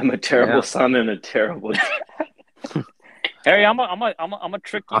 I'm a terrible Yeah. son and a terrible Harry, I'm a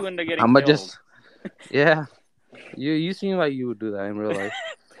trick you into getting I'm killed. just, yeah. You seem like you would do that in real life.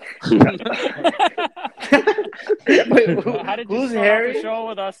 Wait, How did you who's start Harry? off the show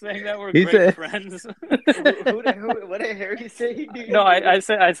with us saying that we're He great said- friends? What did Harry say? No, I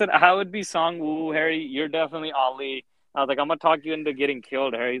said I would be Song Woo. Harry, you're definitely Ali. I was like, I'm gonna talk you into getting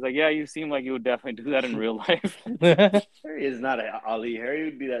killed, Harry. He's like, yeah, you seem like you would definitely do that in real life. Harry is not a Ali. Harry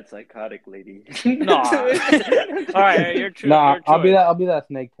would be that psychotic lady. No. All right, Harry, you're true. Nah, Your I'll be choice. that. I'll be that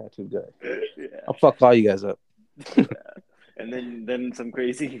snake tattoo guy. Yeah. I'll fuck all you guys up. And then some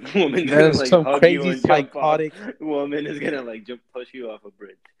crazy woman There's gonna like some hug you crazy and jump off. psychotic. Woman is gonna like push you off a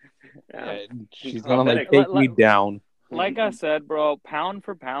bridge. Yeah, she's Oh, gonna like pathetic. take me down. Like I said, bro, pound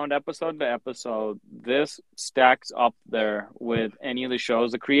for pound, episode to episode, this stacks up there with any of the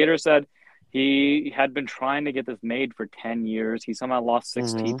shows. The creator said he had been trying to get this made for 10 years. He somehow lost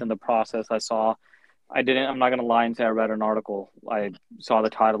 6 teeth in the process. I'm not going to lie and say I read an article. I saw the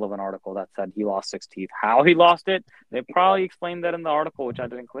title of an article that said he lost 6 teeth. How he lost it, they probably explained that in the article, which I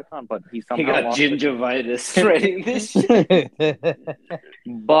didn't click on, but he somehow He got lost gingivitis writing this shit.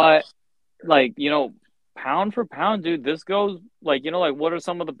 But, like, pound for pound, dude, this goes like what are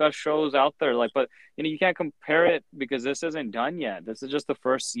some of the best shows out there? Like, but you can't compare it because this isn't done yet. This is just the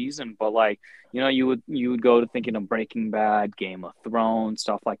first season. But like, you would go to thinking of Breaking Bad, Game of Thrones,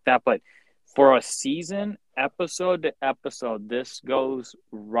 stuff like that. But for a season, episode to episode, this goes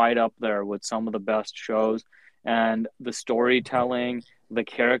right up there with some of the best shows. And the storytelling, the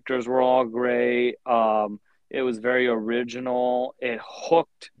characters were all great. It was very original. It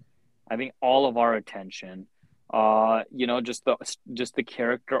hooked, I think, all of our attention. Just the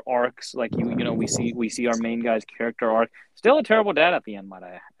character arcs. Like we see our main guy's character arc. Still a terrible dad at the end, might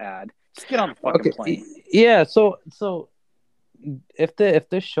I add. Just get on the fucking plane. Yeah. So if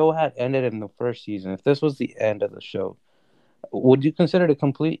this show had ended in the first season, if this was the end of the show, would you consider it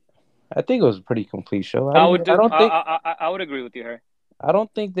complete? I think it was a pretty complete show. I would agree with you, Harry. I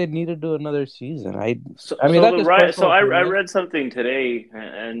don't think they need to do another season. I read something today,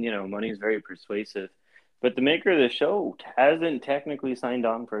 and money is very persuasive, but the maker of the show hasn't technically signed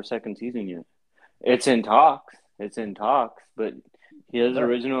on for a second season yet. It's in talks, but his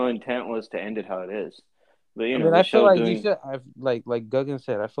original intent was to end it how it is. But I feel like he should. Like Guggen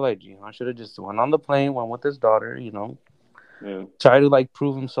said, I feel like Jihan should have just went on the plane, went with his daughter. Yeah. Try to like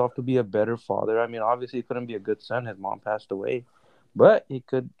prove himself to be a better father. I mean, obviously he couldn't be a good son. His mom passed away. But he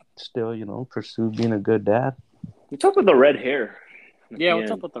could still, pursue being a good dad. What's up with the red hair? Yeah,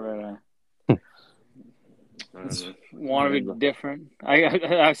 what's up with the red hair? Want to be different.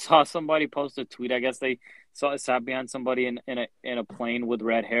 I saw somebody post a tweet. I guess they sat behind somebody in a plane with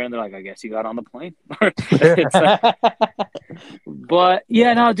red hair, and they're like, "I guess you got on the plane." But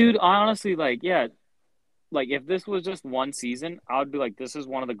yeah, no, dude. Honestly, like if this was just one season, I would be like, this is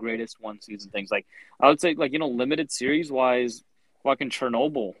one of the greatest one season things. Like, I would say, like, limited series wise, fucking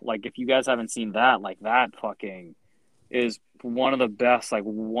Chernobyl. Like, if you guys haven't seen that, like, that fucking is one of the best, like,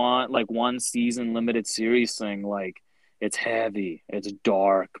 one season limited series thing. Like, it's heavy, it's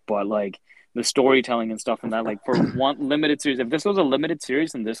dark, but like the storytelling and stuff in that, like, for one limited series, if this was a limited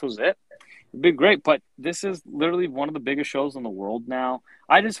series and this was it, it'd be great. But this is literally one of the biggest shows in the world now.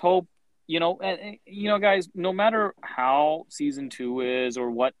 I just hope, guys, no matter how season 2 is or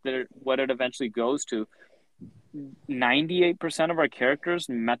what it eventually goes to, 98% of our characters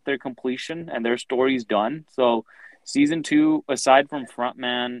met their completion and their story's done. So season 2, aside from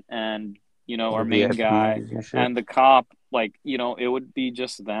Frontman and our main guy and the cop, like, it would be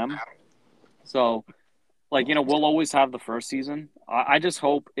just them. So like, you know, we'll always have the first season. I just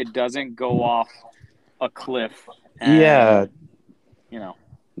hope it doesn't go off a cliff. Yeah, And, you know,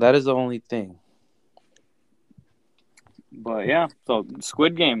 that is the only thing. but yeah. So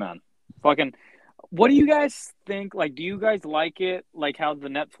Squid Game, man, fucking. What do you guys think? Like, do you guys like it? Like how the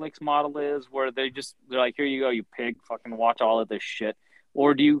Netflix model is, where they're like, here you go, you pig, fucking watch all of this shit.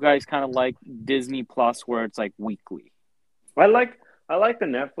 Or do you guys kind of like Disney Plus, where it's like weekly? I like I like the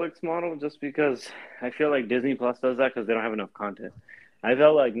Netflix model just because I feel like Disney Plus does that because they don't have enough content. I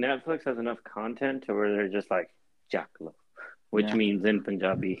felt like Netflix has enough content to where they're just like Jackalo, which Yeah. means in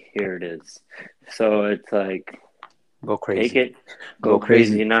Punjabi, here it is. So it's like Go crazy. take it, go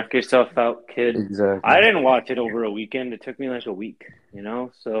crazy, knock yourself out, kid. Exactly. I didn't watch it over a weekend. It took me like a week, you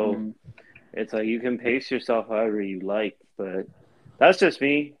know? So Mm. it's like you can pace yourself however you like, but that's just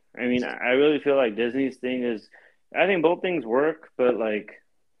me. I mean, I really feel like Disney's thing is, I think both things work, but like,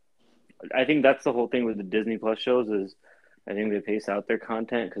 I think that's the whole thing with the Disney Plus shows is I think they pace out their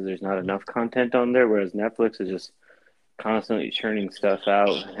content because there's not enough content on there, whereas Netflix is just constantly churning stuff out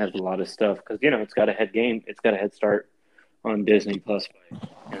and has a lot of stuff because, you know, it's got a head start on Disney Plus.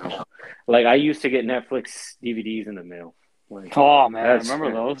 You know, like I used to get Netflix DVDs in the mail. Like Oh man, I that's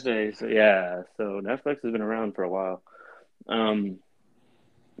remember those days. yeah. So Netflix has been around for a while. Um,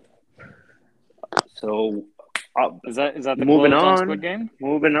 so Is that the moving close on Squid on, Game?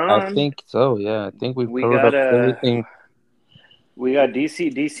 moving I on. think so. Yeah, I think we've We covered got up everything.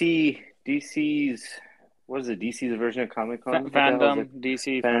 DC's. What is it? DC's version of Comic Con. What the hell is it? Fandom,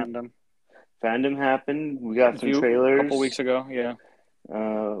 DC Fan, fandom. Fandom happened. We got some A couple trailers. weeks ago, yeah.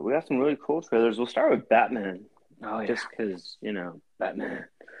 We got some really cool trailers. We'll start with Batman, Oh yeah. just because you know Batman.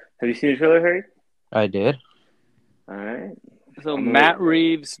 Have you seen the trailer, Harry? I did. All right. So I'm Matt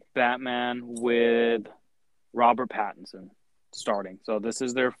Reeves Batman with Robert Pattinson starting. So this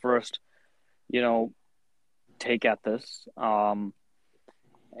is their first, you know, take at this. And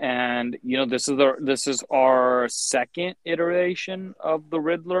you know, this is our second iteration of the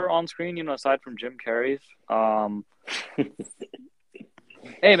Riddler on screen. You know, aside from Jim Carrey's.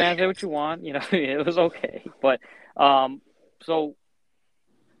 Hey man, say what you want. You know, it was okay, but so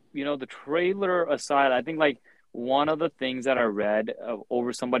you know, the trailer aside, I think like one of the things that I read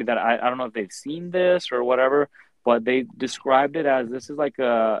over somebody that I don't know if they've seen this or whatever, but they described it as this is like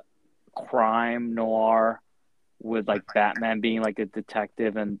a crime noir with like Batman being like a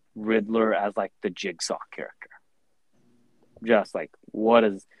detective and Riddler as like the Jigsaw character. Just like what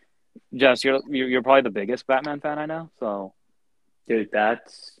is just you're probably the biggest Batman fan I know, so Dude,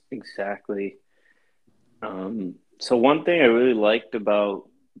 that's exactly. So one thing I really liked about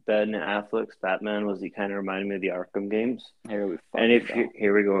Ben Affleck's Batman was he kind of reminded me of the Arkham games. here we And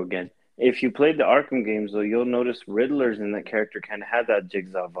here we go again. If you played the Arkham games, though, you'll notice Riddler's in that character kind of had that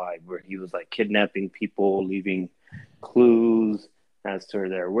Jigsaw vibe where he was like kidnapping people, leaving clues as to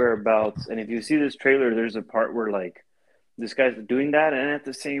their whereabouts. And if you see this trailer, there's a part where like this guy's doing that, and at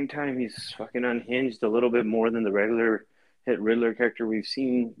the same time, he's fucking unhinged a little bit more than the regular hit Riddler character we've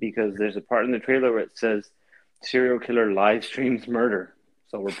seen because there's a part in the trailer where it says serial killer live streams murder.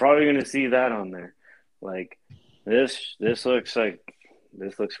 So we're probably going to see that on there. Like this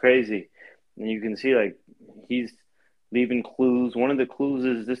looks crazy. And you can see like he's leaving clues. One of the clues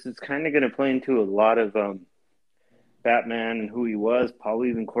is this is kind of going to play into a lot of Batman and who he was, probably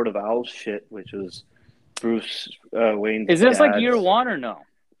even Court of Owls shit, which was Bruce Wayne's is this like dad's. year one or no?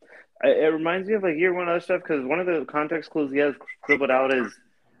 It reminds me of like year one other stuff because one of the context clues he has scribbled out is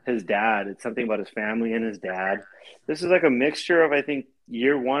his dad. It's something about his family and his dad. This is like a mixture of I think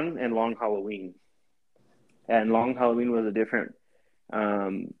year one and Long Halloween. And Long Halloween was a different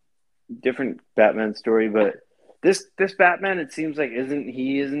Batman story, but this Batman it seems like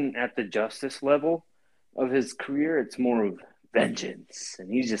isn't at the justice level of his career. It's more of vengeance,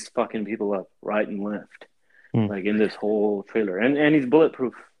 and he's just fucking people up right and left, like in this whole trailer. And he's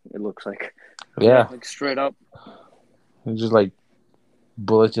bulletproof. It looks like. Yeah, like straight up. it's just like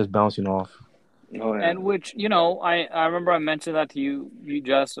bullets just bouncing off. Oh, yeah. And which, you know, I remember I mentioned that to you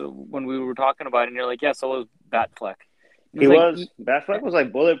just when we were talking about it, and you're like, yeah, so was Batfleck. Batfleck was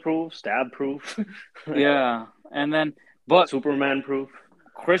like bulletproof, stab proof. Yeah. And then, but Superman proof.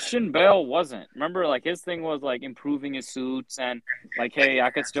 Christian Bale wasn't. Remember, like his thing was like improving his suits and like, hey, I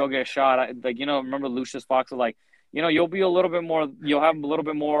could still get shot. Like, you know, remember Lucius Fox was like, you know, you'll have a little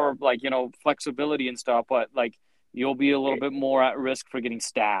bit more like, you know, flexibility and stuff, but like you'll be a little bit more at risk for getting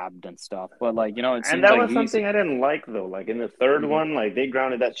stabbed and stuff. But like, you know, it seems And that like was something I didn't like though. Like in the third one, like they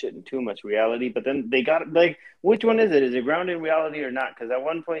grounded that shit in too much reality. But then they got like, which one is it? Is it grounded in reality or not? Because at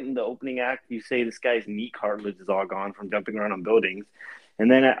one point in the opening act, you say this guy's knee cartilage is all gone from jumping around on buildings, and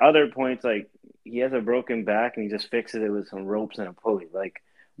then at other points, like he has a broken back and he just fixes it with some ropes and a pulley. Like,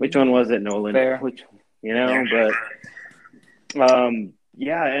 which one was it, Nolan? Fair. Which, but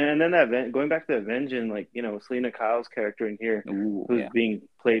yeah, and then that going back to Avenging, like, Selena Kyle's character in here, who's being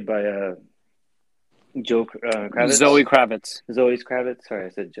played by Joe Kravitz. Zoe Kravitz. Zoe Kravitz. Sorry, I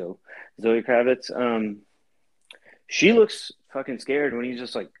said Joe. Zoe Kravitz. She looks fucking scared when he's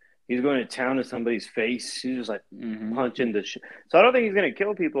just like he's going to town to somebody's face. She's just like punching the shit. So I don't think he's gonna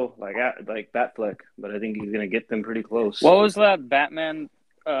kill people like Batfleck, but I think he's gonna get them pretty close. What was that Batman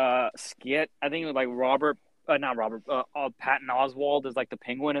skit? I think it was like Patton Oswalt is like the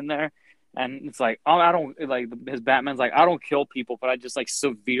Penguin in there. And it's like, oh, I don't like his Batman's like, I don't kill people, but I just like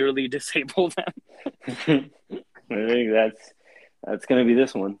severely disable them. I think that's gonna be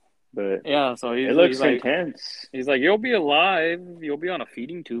this one, but yeah. So it looks like, intense. He's like, you'll be alive. You'll be on a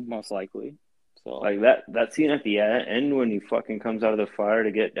feeding tube most likely. So like that scene at the end when he fucking comes out of the fire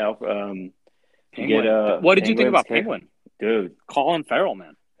to get out. What did you think about Penguin, dude? Colin Farrell,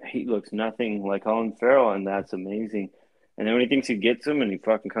 man. He looks nothing like Colin Farrell, and that's amazing. And then when he thinks he gets him and he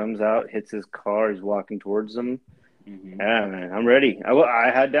fucking comes out, hits his car, he's walking towards him. Yeah, man, I'm ready.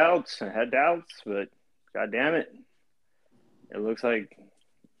 I had doubts, but god damn it. It looks like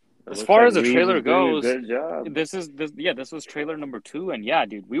as far as the trailer goes, good job. This was trailer number 2, and yeah,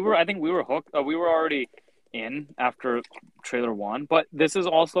 dude, I think we were hooked. We were already in after trailer 1, but this is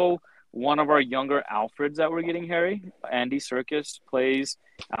also one of our younger Alfreds that we're getting, Harry. Andy Serkis plays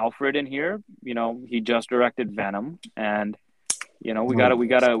Alfred in here. He just directed Venom, and we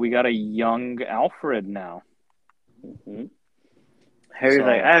got a young Alfred now. Harry's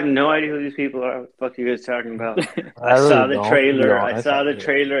like, I have no idea who these people are. What the fuck are you guys talking about? I saw the trailer. I saw the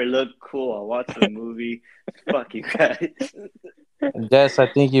trailer. It looked cool. I watched the movie. Fuck you guys. Jess, I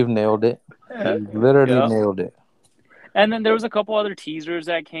think you've nailed it. You literally nailed it. And then there was a couple other teasers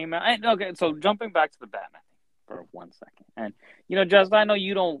that came out. Okay, so jumping back to the Batman for 1 second, and Jess, I know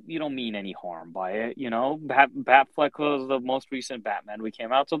you don't mean any harm by it. Batfleck was the most recent Batman we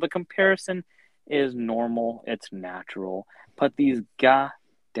came out, so the comparison is normal, it's natural. But these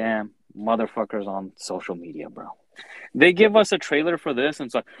goddamn motherfuckers on social media, bro, they give us a trailer for this, and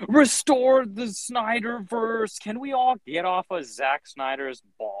it's like, restore the Snyderverse. Can we all get off of Zack Snyder's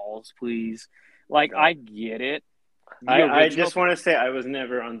balls, please? Like, I get it. I just want to say I was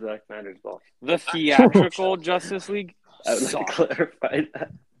never on Zack Snyder's balls. The theatrical Justice League I would like to clarify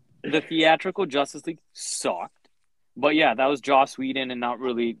that. The theatrical Justice League sucked. But yeah, that was Joss Whedon and not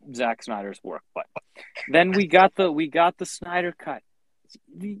really Zack Snyder's work. But then we got the Snyder cut.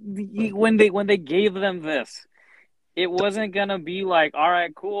 When they gave them this, it wasn't gonna be like, all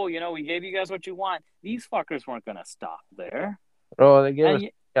right, cool, we gave you guys what you want. These fuckers weren't gonna stop there. Bro, they gave us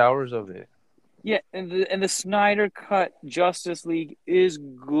hours of it. Yeah, and the Snyder Cut Justice League is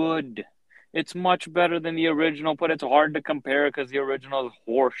good. It's much better than the original, but it's hard to compare because the original is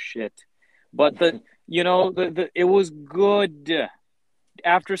horse shit. But it was good.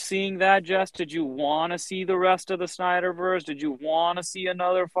 After seeing that, Jess, did you want to see the rest of the Snyderverse? Did you want to see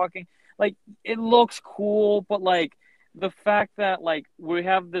another fucking it looks cool, but the fact that we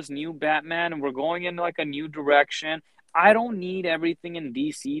have this new Batman and we're going in a new direction. I don't need everything in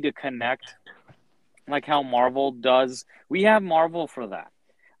DC to connect like how Marvel does. We have Marvel for that.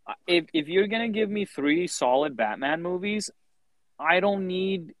 If you're going to give me 3 solid Batman movies, I don't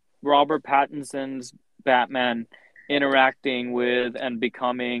need Robert Pattinson's Batman interacting with and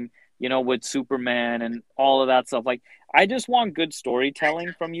becoming, with Superman and all of that stuff. I just want good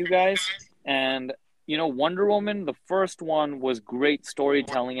storytelling from you guys. And, Wonder Woman, the first one was great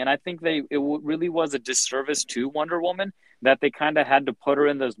storytelling. And I think really was a disservice to Wonder Woman that they kind of had to put her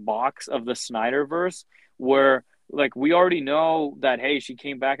in this box of the Snyderverse where, we already know that, hey, she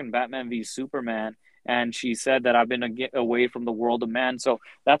came back in Batman v Superman and she said that I've been away from the world of man. So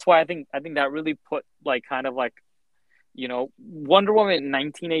that's why I think that really put Wonder Woman in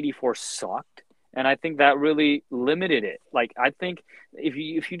 1984 sucked. And I think that really limited it. I think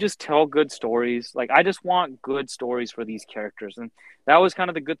if you just tell good stories, I just want good stories for these characters. And that was kind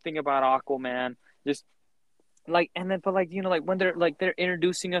of the good thing about Aquaman. Just when they're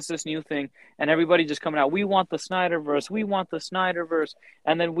introducing us this new thing and everybody just coming out, we want the Snyderverse.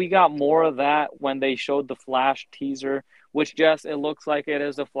 And then we got more of that when they showed the Flash teaser, which just, it looks like it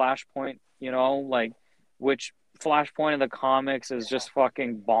is a Flashpoint, which Flashpoint in the comics is just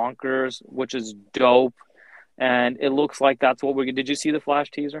fucking bonkers, which is dope. And it looks like that's what did you see the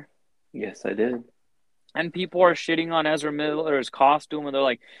Flash teaser? Yes, I did. And people are shitting on Ezra Miller's costume, and they're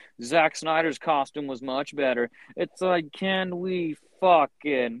like, Zack Snyder's costume was much better. It's like, can we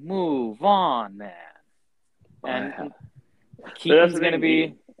fucking move on, man? And Keaton's going to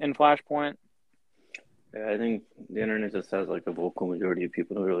be in Flashpoint. Yeah, I think the internet just has like a vocal majority of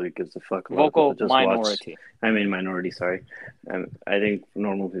people who really gives a fuck. A lot of Vocal people just watch. minority. I mean, minority. Sorry. I think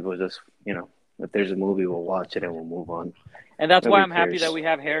normal people just, if there's a movie, we'll watch it and we'll move on. And that's why Nobody I'm happy cares. that we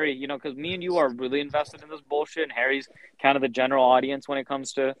have Harry, because me and you are really invested in this bullshit, and Harry's kind of the general audience when it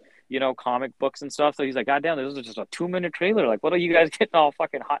comes to, comic books and stuff. So he's like, God damn, this is just a 2-minute trailer. Like, what are you guys getting all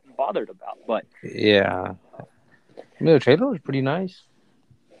fucking hot and bothered about? But Yeah. I mean, the trailer was pretty nice.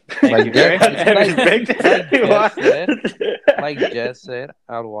 thank Like you, Harry. Like Jess said,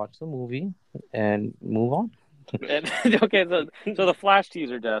 I'll watch the movie and move on. Okay, so the Flash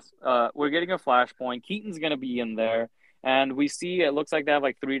teaser, Jess. We're getting a Flashpoint. Keaton's gonna be in there, and we see it looks like they have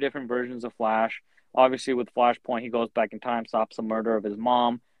like 3 different versions of Flash. Obviously, with Flashpoint, he goes back in time, stops the murder of his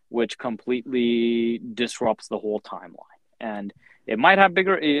mom, which completely disrupts the whole timeline, and it might have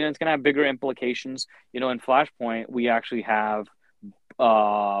bigger. It's gonna have bigger implications. In Flashpoint, we actually have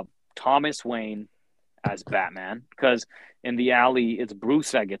Thomas Wayne as Batman, because in the alley, it's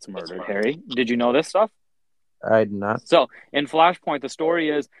Bruce that gets murdered. Harry, did you know this stuff? I did not. So in Flashpoint, the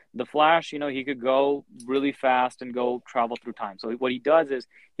story is the Flash, he could go really fast and go travel through time. So what he does is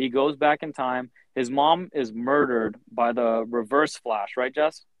he goes back in time. His mom is murdered by the Reverse Flash, right,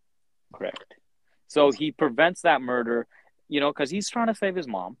 Jess? Correct. So he prevents that murder, because he's trying to save his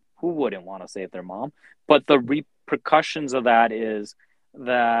mom. Who wouldn't want to save their mom? But the repercussions of that is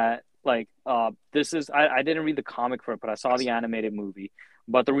that, like, this is, I didn't read the comic for it, but I saw the animated movie.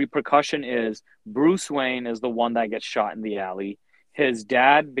 But the repercussion is Bruce Wayne is the one that gets shot in the alley. His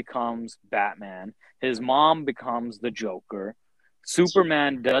dad becomes Batman. His mom becomes the Joker.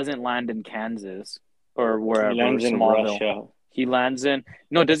 Superman doesn't land in Kansas or wherever. He lands in Russia. He lands in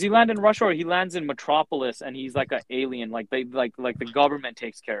does he land in Russia, or he lands in Metropolis and he's like an alien? Like they like the government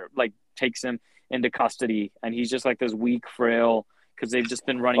takes him into custody, and he's just like this weak, frail, because they've just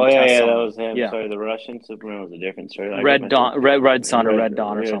been running tests that on him. was him. Yeah. Sorry, the Russian Superman was a different story. Red Sun or Red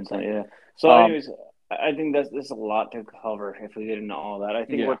Dawn or something. Yeah. So, anyways, I think there's a lot to cover if we get into all that. I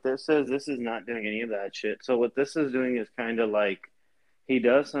think what this is not doing any of that shit. So what this is doing is kind of like he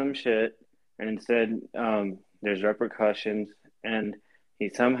does some shit, and instead there's repercussions, and he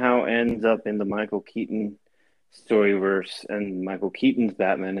somehow ends up in the Michael Keaton storyverse, and Michael Keaton's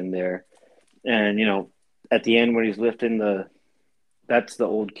Batman in there, and at the end when he's lifting that's the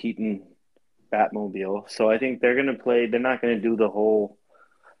old Keaton Batmobile. So I think they're not going to do the whole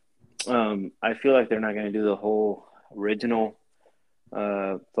I feel like they're not going to do the whole original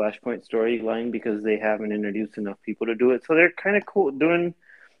Flashpoint storyline because they haven't introduced enough people to do it. So they're kind of cool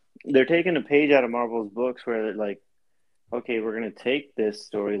they're taking a page out of Marvel's books where they're like, okay, we're going to take this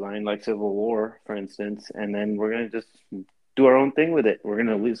storyline like Civil War, for instance, and then we're going to just do our own thing with it. We're going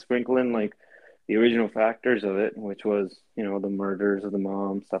to sprinkle in like the original factors of it, which was, the murders of the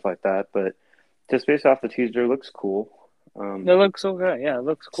mom, stuff like that. But just based off the teaser, it looks cool. It looks so good. Yeah, it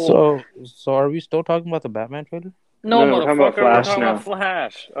looks cool. So are we still talking about the Batman trailer? No, we're talking about Flash now. About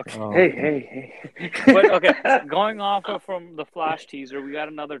Flash. Okay. Oh. Hey. But okay, going off from the Flash teaser, we got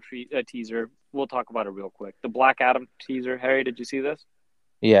another teaser. We'll talk about it real quick. The Black Adam teaser. Harry, did you see this?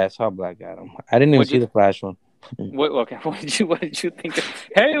 Yeah, I saw Black Adam. I didn't even see the Flash one. What did you think?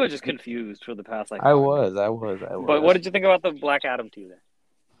 Harry was just confused for the past I was. But what did you think about the Black Adam teaser?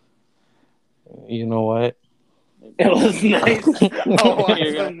 You know what? It was nice. I'll watch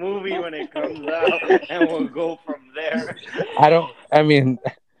the movie when it comes out, and we'll go from there.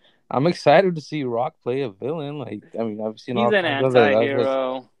 I'm excited to see Rock play a villain. I've seen he's an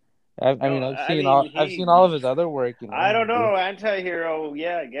anti-hero. I've seen all of his other work. I don't know, anti-hero.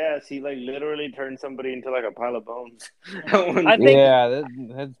 Yeah, I guess he literally turned somebody into like a pile of bones.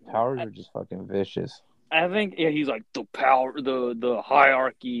 His powers are just fucking vicious. I think he's like the power, the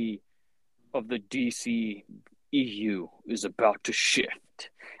hierarchy of the DC EU is about to shift.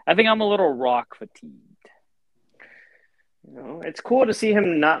 I think I'm a little Rock fatigued. It's cool to see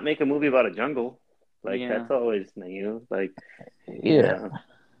him not make a movie about a jungle. That's always new. Yeah.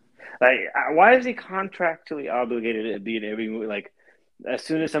 Why is he contractually obligated to be in every movie? Like, as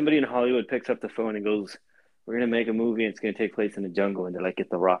soon as somebody in Hollywood picks up the phone and goes, "We're gonna make a movie, and it's gonna take place in the jungle," and they're like, "Get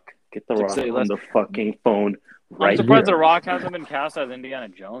the Rock on the fucking phone." I'm surprised The Rock hasn't been cast as Indiana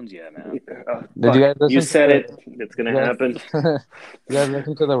Jones yet, man. Did you guys listen? You said it. It's gonna happen. You guys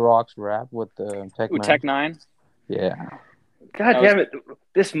listen to The Rock's rap with the Tech Nine? Yeah. God damn it!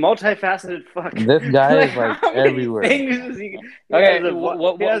 This multifaceted fuck. This guy is like everywhere. He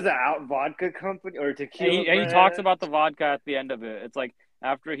has a vodka company or tequila. He talks about the vodka at the end of it. It's like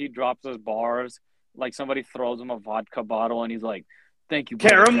after he drops his bars, like somebody throws him a vodka bottle, and he's like, "Thank you,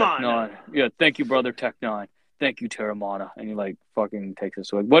 brother Tech Nine." Yeah, thank you, brother Tech Nine. thank you, Terramana, and he like fucking takes his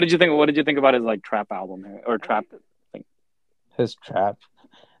swig. What did you think? What did you think about his like trap album or trap thing? His trap.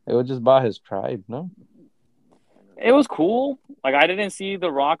 It was just about his tribe, no? It was cool. Like I didn't see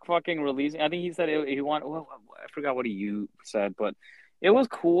The Rock fucking releasing. I think he said he wanted. Well, I forgot what you said, but it was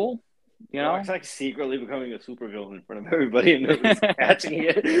cool. You know, Rock's like secretly becoming a supervillain in front of everybody and nobody's catching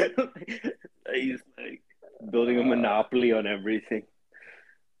it. He's like building a monopoly on everything.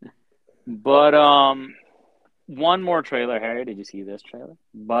 But one more trailer, Harry. Did you see this trailer?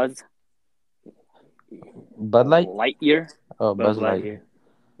 Buzz Bud Light? Lightyear. Oh, Buzz Buzz Light. Lightyear.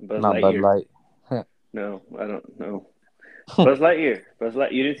 Buzz Not Bud Lightyear. Light. No, I don't know. Buzz Lightyear. Buzz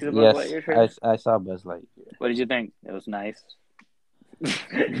Light. You didn't see the Buzz Lightyear trailer? I saw Buzz Lightyear. What did you think? It was nice.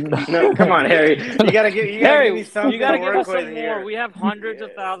 No, come on, Harry. You gotta give me something. You gotta to give work us some with more. here. We have hundreds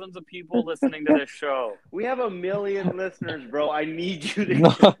of thousands of people listening to this show. We have 1 million listeners, bro. I need you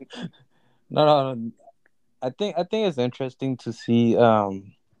to. No. I think it's interesting to see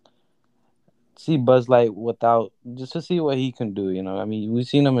Buzz Light without, just to see what he can do. You know, I mean, we've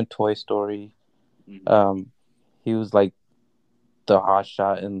seen him in Toy Story. He was like the hot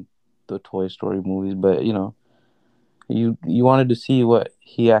shot in the Toy Story movies, but you know, you wanted to see what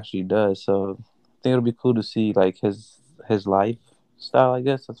he actually does. So I think it'll be cool to see like his lifestyle. I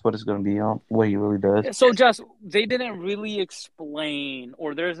guess that's what it's gonna be on, what he really does. So just they didn't really explain,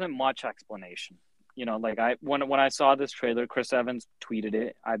 or there isn't much explanation. You know, like when I saw this trailer, Chris Evans tweeted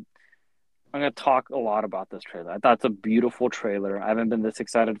it. I'm gonna talk a lot about this trailer. I thought it's a beautiful trailer. I haven't been this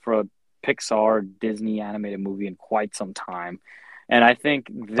excited for a Pixar Disney animated movie in quite some time, and I think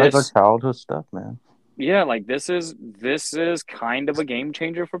this like our childhood stuff, man. Yeah, like this is kind of a game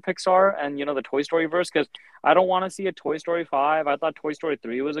changer for Pixar and you know the Toy Story verse, because I don't want to see a Toy Story 5. I thought Toy Story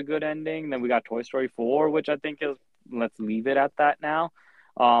 3 was a good ending. Then we got Toy Story 4, which I think is, let's leave it at that now.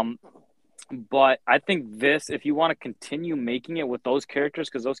 But I think this, if you want to continue making it with those characters,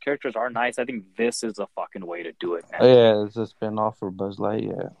 because those characters are nice, I think this is a fucking way to do it, man. Oh, yeah, it's a spin-off for Buzz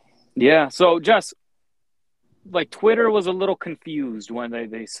Lightyear. Yeah, so just like Twitter was a little confused when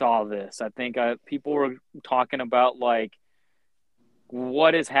they saw this. I think people were talking about like,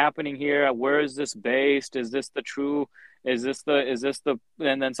 what is happening here? Where is this based? Is this the true? Is this the?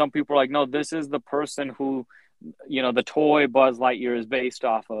 And then some people are like, no, this is the person who, you know, the toy Buzz Lightyear is based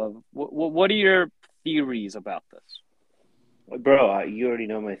off of. What are your theories about this? Bro, you already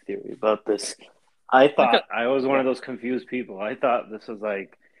know my theory about this. I thought I was one of those confused people. I thought this was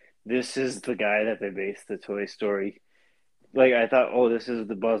like, this is the guy that they based the Toy Story. Like, I thought, oh, this is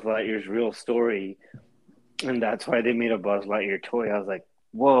the Buzz Lightyear's real story. And that's why they made a Buzz Lightyear toy. I was like,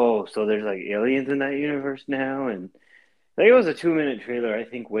 whoa, so there's like aliens in that universe now? And like, it was a 2-minute trailer, I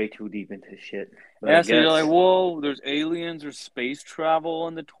think way too deep into shit. But yeah, so you're like, whoa, there's aliens or space travel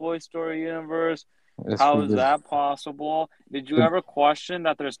in the Toy Story universe. How is that possible? Did you ever question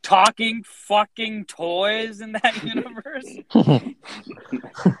that there's talking fucking toys in that universe?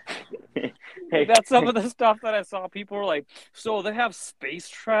 That's some of the stuff that I saw. People were like, so they have space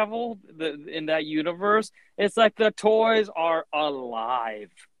travel in that universe? It's like the toys are alive.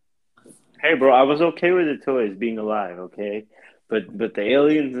 Hey, bro, I was okay with the toys being alive, okay? But the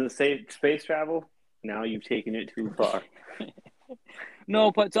aliens and the space travel, now you've taken it too far.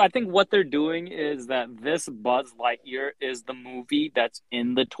 No, but so I think what they're doing is that this Buzz Lightyear is the movie that's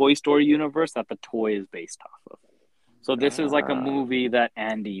in the Toy Story universe that the toy is based off of. So this is like a movie that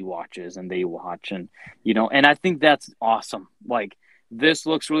Andy watches and they watch, and you know, and I think that's awesome. Like, this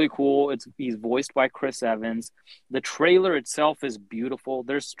looks really cool. He's voiced by Chris Evans. The trailer itself is beautiful.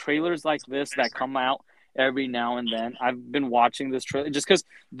 There's trailers like this that come out every now and then. I've been watching this trailer just because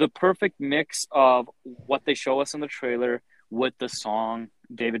the perfect mix of what they show us in the trailer with the song,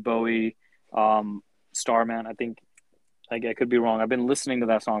 David Bowie, Starman. I think, like, I could be wrong. I've been listening to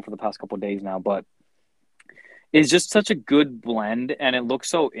that song for the past couple of days now, but it's just such a good blend, and it looks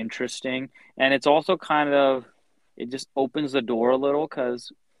so interesting. And it's also kind of, it just opens the door a little, because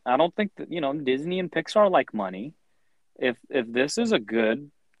I don't think that, you know, Disney and Pixar like money. If this is a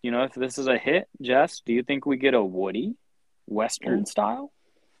good, you know, if this is a hit, Jess, do you think we get a Woody Western style?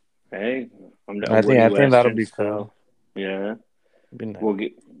 Hey, I think that'll be cool. Yeah, Nice.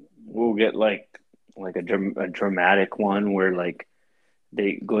 We'll get like a dramatic one where like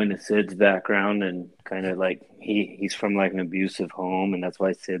they go into Sid's background and kind of like he's from like an abusive home, and that's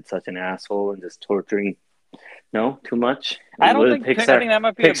why Sid's such an asshole and just torturing. No, too much. I don't think. I think that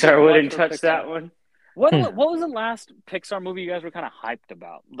might be Pixar wouldn't touch that one. What was the last Pixar movie you guys were kind of hyped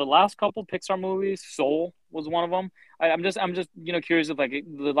about? The last couple Pixar movies, Soul was one of them. I'm just curious if like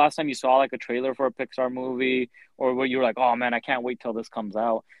the last time you saw like a trailer for a Pixar movie or where you were like, oh man, I can't wait till this comes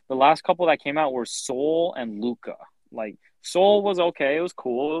out. The last couple that came out were Soul and Luca. Like Soul was okay, it was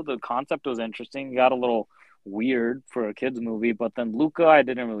cool, the concept was interesting, it got a little weird for a kids movie, but then Luca I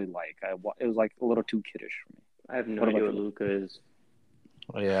didn't really like. It was like a little too kiddish for me. I have no idea what Luca is.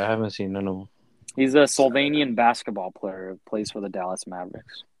 Oh, yeah, I haven't seen none of them. He's a Slovenian basketball player who plays for the Dallas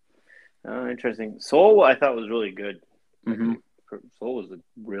Mavericks. Oh, interesting. Soul, I thought was really good. Mm-hmm. Soul was a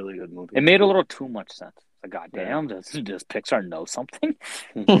really good movie. It made a little too much sense. Like, goddamn, does Pixar know something?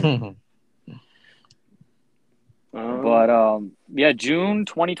 But yeah, June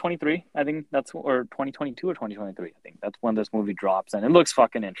 2023. I think that's or 2022 or 2023. I think that's when this movie drops, and it looks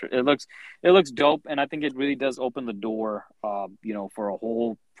fucking interesting. It looks dope, and I think it really does open the door, for a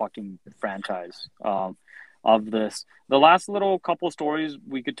whole fucking franchise of this. The last little couple stories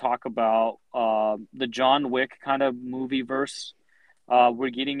we could talk about, the John Wick kind of movie verse. We're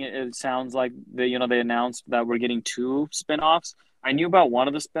getting it. It sounds like they announced that we're getting 2 spinoffs. I knew about one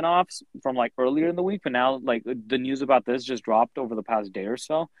of the spinoffs from like earlier in the week, but now like the news about this just dropped over the past day or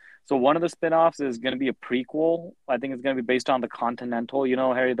so. So one of the spinoffs is going to be a prequel. I think it's going to be based on the Continental,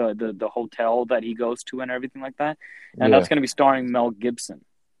 Harry, the hotel that he goes to and everything like that. And that's going to be starring Mel Gibson.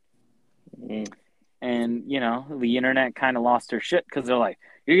 And, the internet kind of lost their shit because they're like,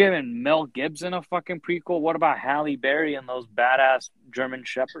 you're giving Mel Gibson a fucking prequel? What about Halle Berry and those badass German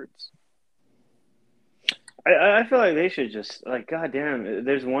Shepherds? I feel like they should just, like, goddamn,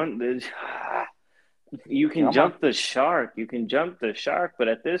 you can jump the shark. You can jump the shark. But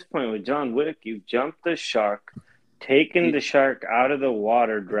at this point with John Wick, you've jumped the shark, taken the shark out of the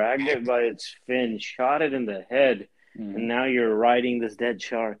water, dragged it by its fin, shot it in the head, and now you're riding this dead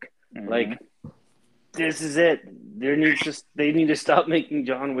shark. Like, this is it. They need to stop making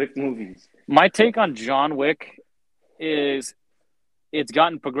John Wick movies. My take on John Wick is it's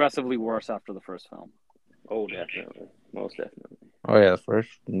gotten progressively worse after the first film. Oh, definitely. Most definitely. Oh, yeah.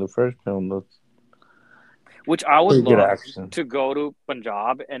 The first film looks... Which I would love to go to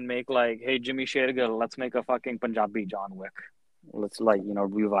Punjab and make like, hey, Jimmy Shergill, let's make a fucking Punjabi John Wick. Let's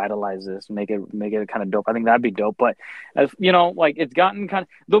revitalize this, make it kind of dope. I think that'd be dope. But it's gotten kind of,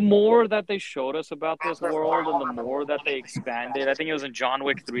 the more that they showed us about this world and the more that they expanded. I think it was in John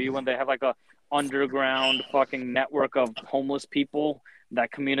Wick 3 when they have like a underground fucking network of homeless people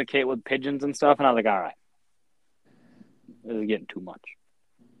that communicate with pigeons and stuff. And I was like, all right, this is getting too much.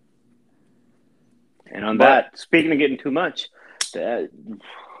 And on that, speaking of getting too much,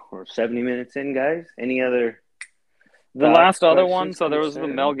 we're 70 minutes in, guys. Any other? The last other one, so there was the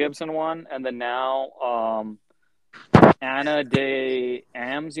Mel Gibson one, and then now Anna de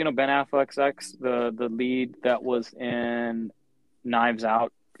Ames, Ben Affleck's ex, the lead that was in Knives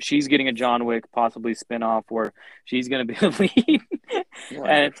Out. She's getting a John Wick possibly spinoff where she's going to be the lead,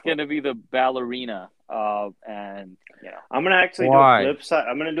 and it's going to be the ballerina. And I'm gonna actually do a flip side.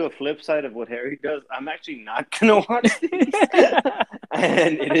 I'm gonna do a flip side of what Harry does. I'm actually not gonna watch these,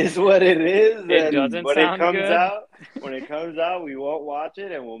 and it is what it is. It doesn't sound good. When it comes out, we won't watch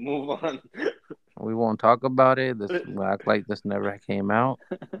it, and we'll move on. We won't talk about it. We'll act like this never came out.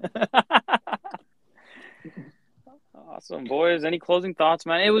 Awesome, boys. Any closing thoughts,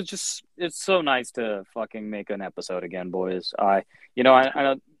 man? It's so nice to fucking make an episode again, boys. I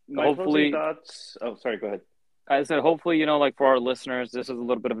hopefully thoughts. Oh, sorry. Go ahead. I said, hopefully, like for our listeners, this is a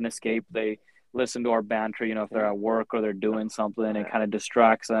little bit of an escape. They listen to our banter, if they're at work or they're doing something, it kind of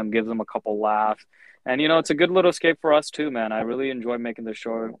distracts them, gives them a couple laughs. And, it's a good little escape for us too, man. I really enjoy making this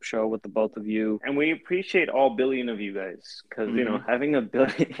show with the both of you. And we appreciate all billion of you guys because, having a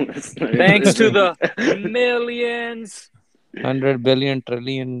billion listeners. Thanks to the millions. 100 billion,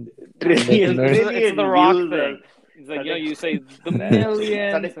 trillion. It's the Rock thing. It's like, you say the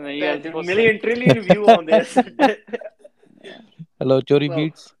millions, and then you guys million trillion view on this. Hello, Chori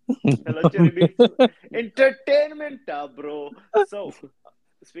Beats. Hello, Chori Beats. Entertainment, bro. So,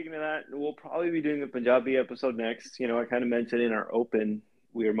 speaking of that, we'll probably be doing a Punjabi episode next. I kind of mentioned in our open,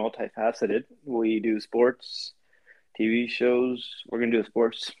 we are multifaceted. We do sports, TV shows. We're going to do a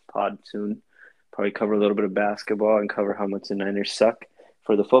sports pod soon. Probably cover a little bit of basketball and cover how much the Niners suck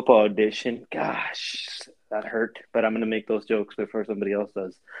for the football edition. Gosh, that hurt. But I'm going to make those jokes before somebody else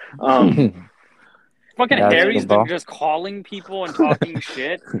does. Fucking Harry's been just calling people and talking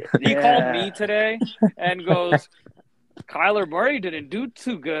shit. He called me today and goes, Kyler Murray didn't do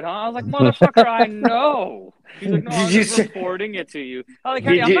too good, huh? I was like, motherfucker, I know. He's like, no, I'm just reporting it to you. I was like,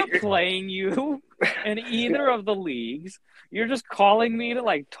 Harry, I'm not playing you. in either of the leagues. You're just calling me to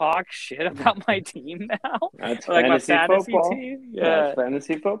like talk shit about my team now. That's Like my fantasy fantasy football. team. Yeah. That's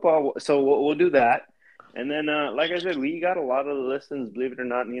fantasy football. So we'll do that. And then, like I said, we got a lot of the listens, believe it or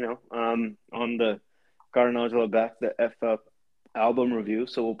not, on the Karnal back the F Up album review.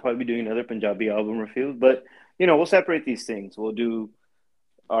 So we'll probably be doing another Punjabi album review. But, we'll separate these things. We'll do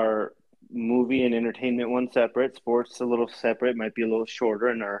our movie and entertainment one separate, sports a little separate, might be a little shorter,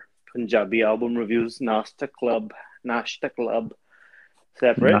 and our Punjabi album reviews, Nashta Club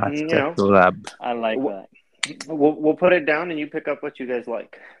separate. And, Club. I like that. We'll put it down and you pick up what you guys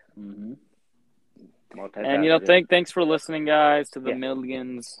like. Mm-hmm. And thanks for listening, guys, to the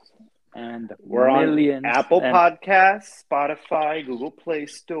millions and we're millions. On Apple Podcasts, Spotify, Google Play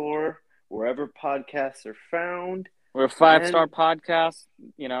Store, wherever podcasts are found. We're a 5-star podcast.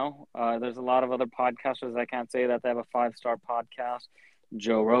 There's a lot of other podcasters that can't say that they have a 5-star podcast.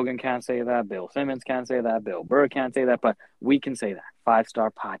 Joe Rogan can't say that. Bill Simmons can't say that. Bill Burr can't say that. But we can say that.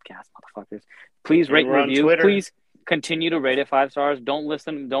 5-star podcast, motherfuckers. Please rate and review. Please continue to rate it 5 stars. Don't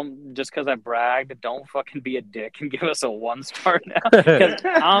listen. Don't just because I bragged. Don't fucking be a dick and give us a 1-star now because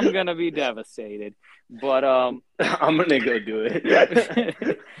I'm gonna be devastated. But I'm gonna go do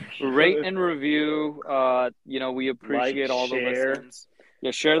it. Rate and review. We appreciate all the listens.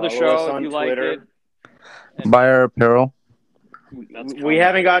 Yeah, share the Follow show if you Twitter. like it. Buy our apparel. We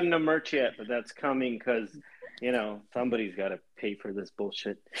haven't gotten a merch yet, but that's coming because somebody's got to pay for this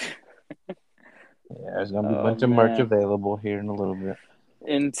bullshit. Yeah, there's gonna be a bunch of merch available here in a little bit.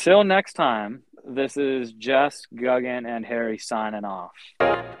 Until next time, this is Jess, Guggen, and Harry signing off.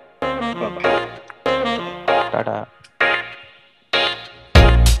 Bye-bye. Ta-da.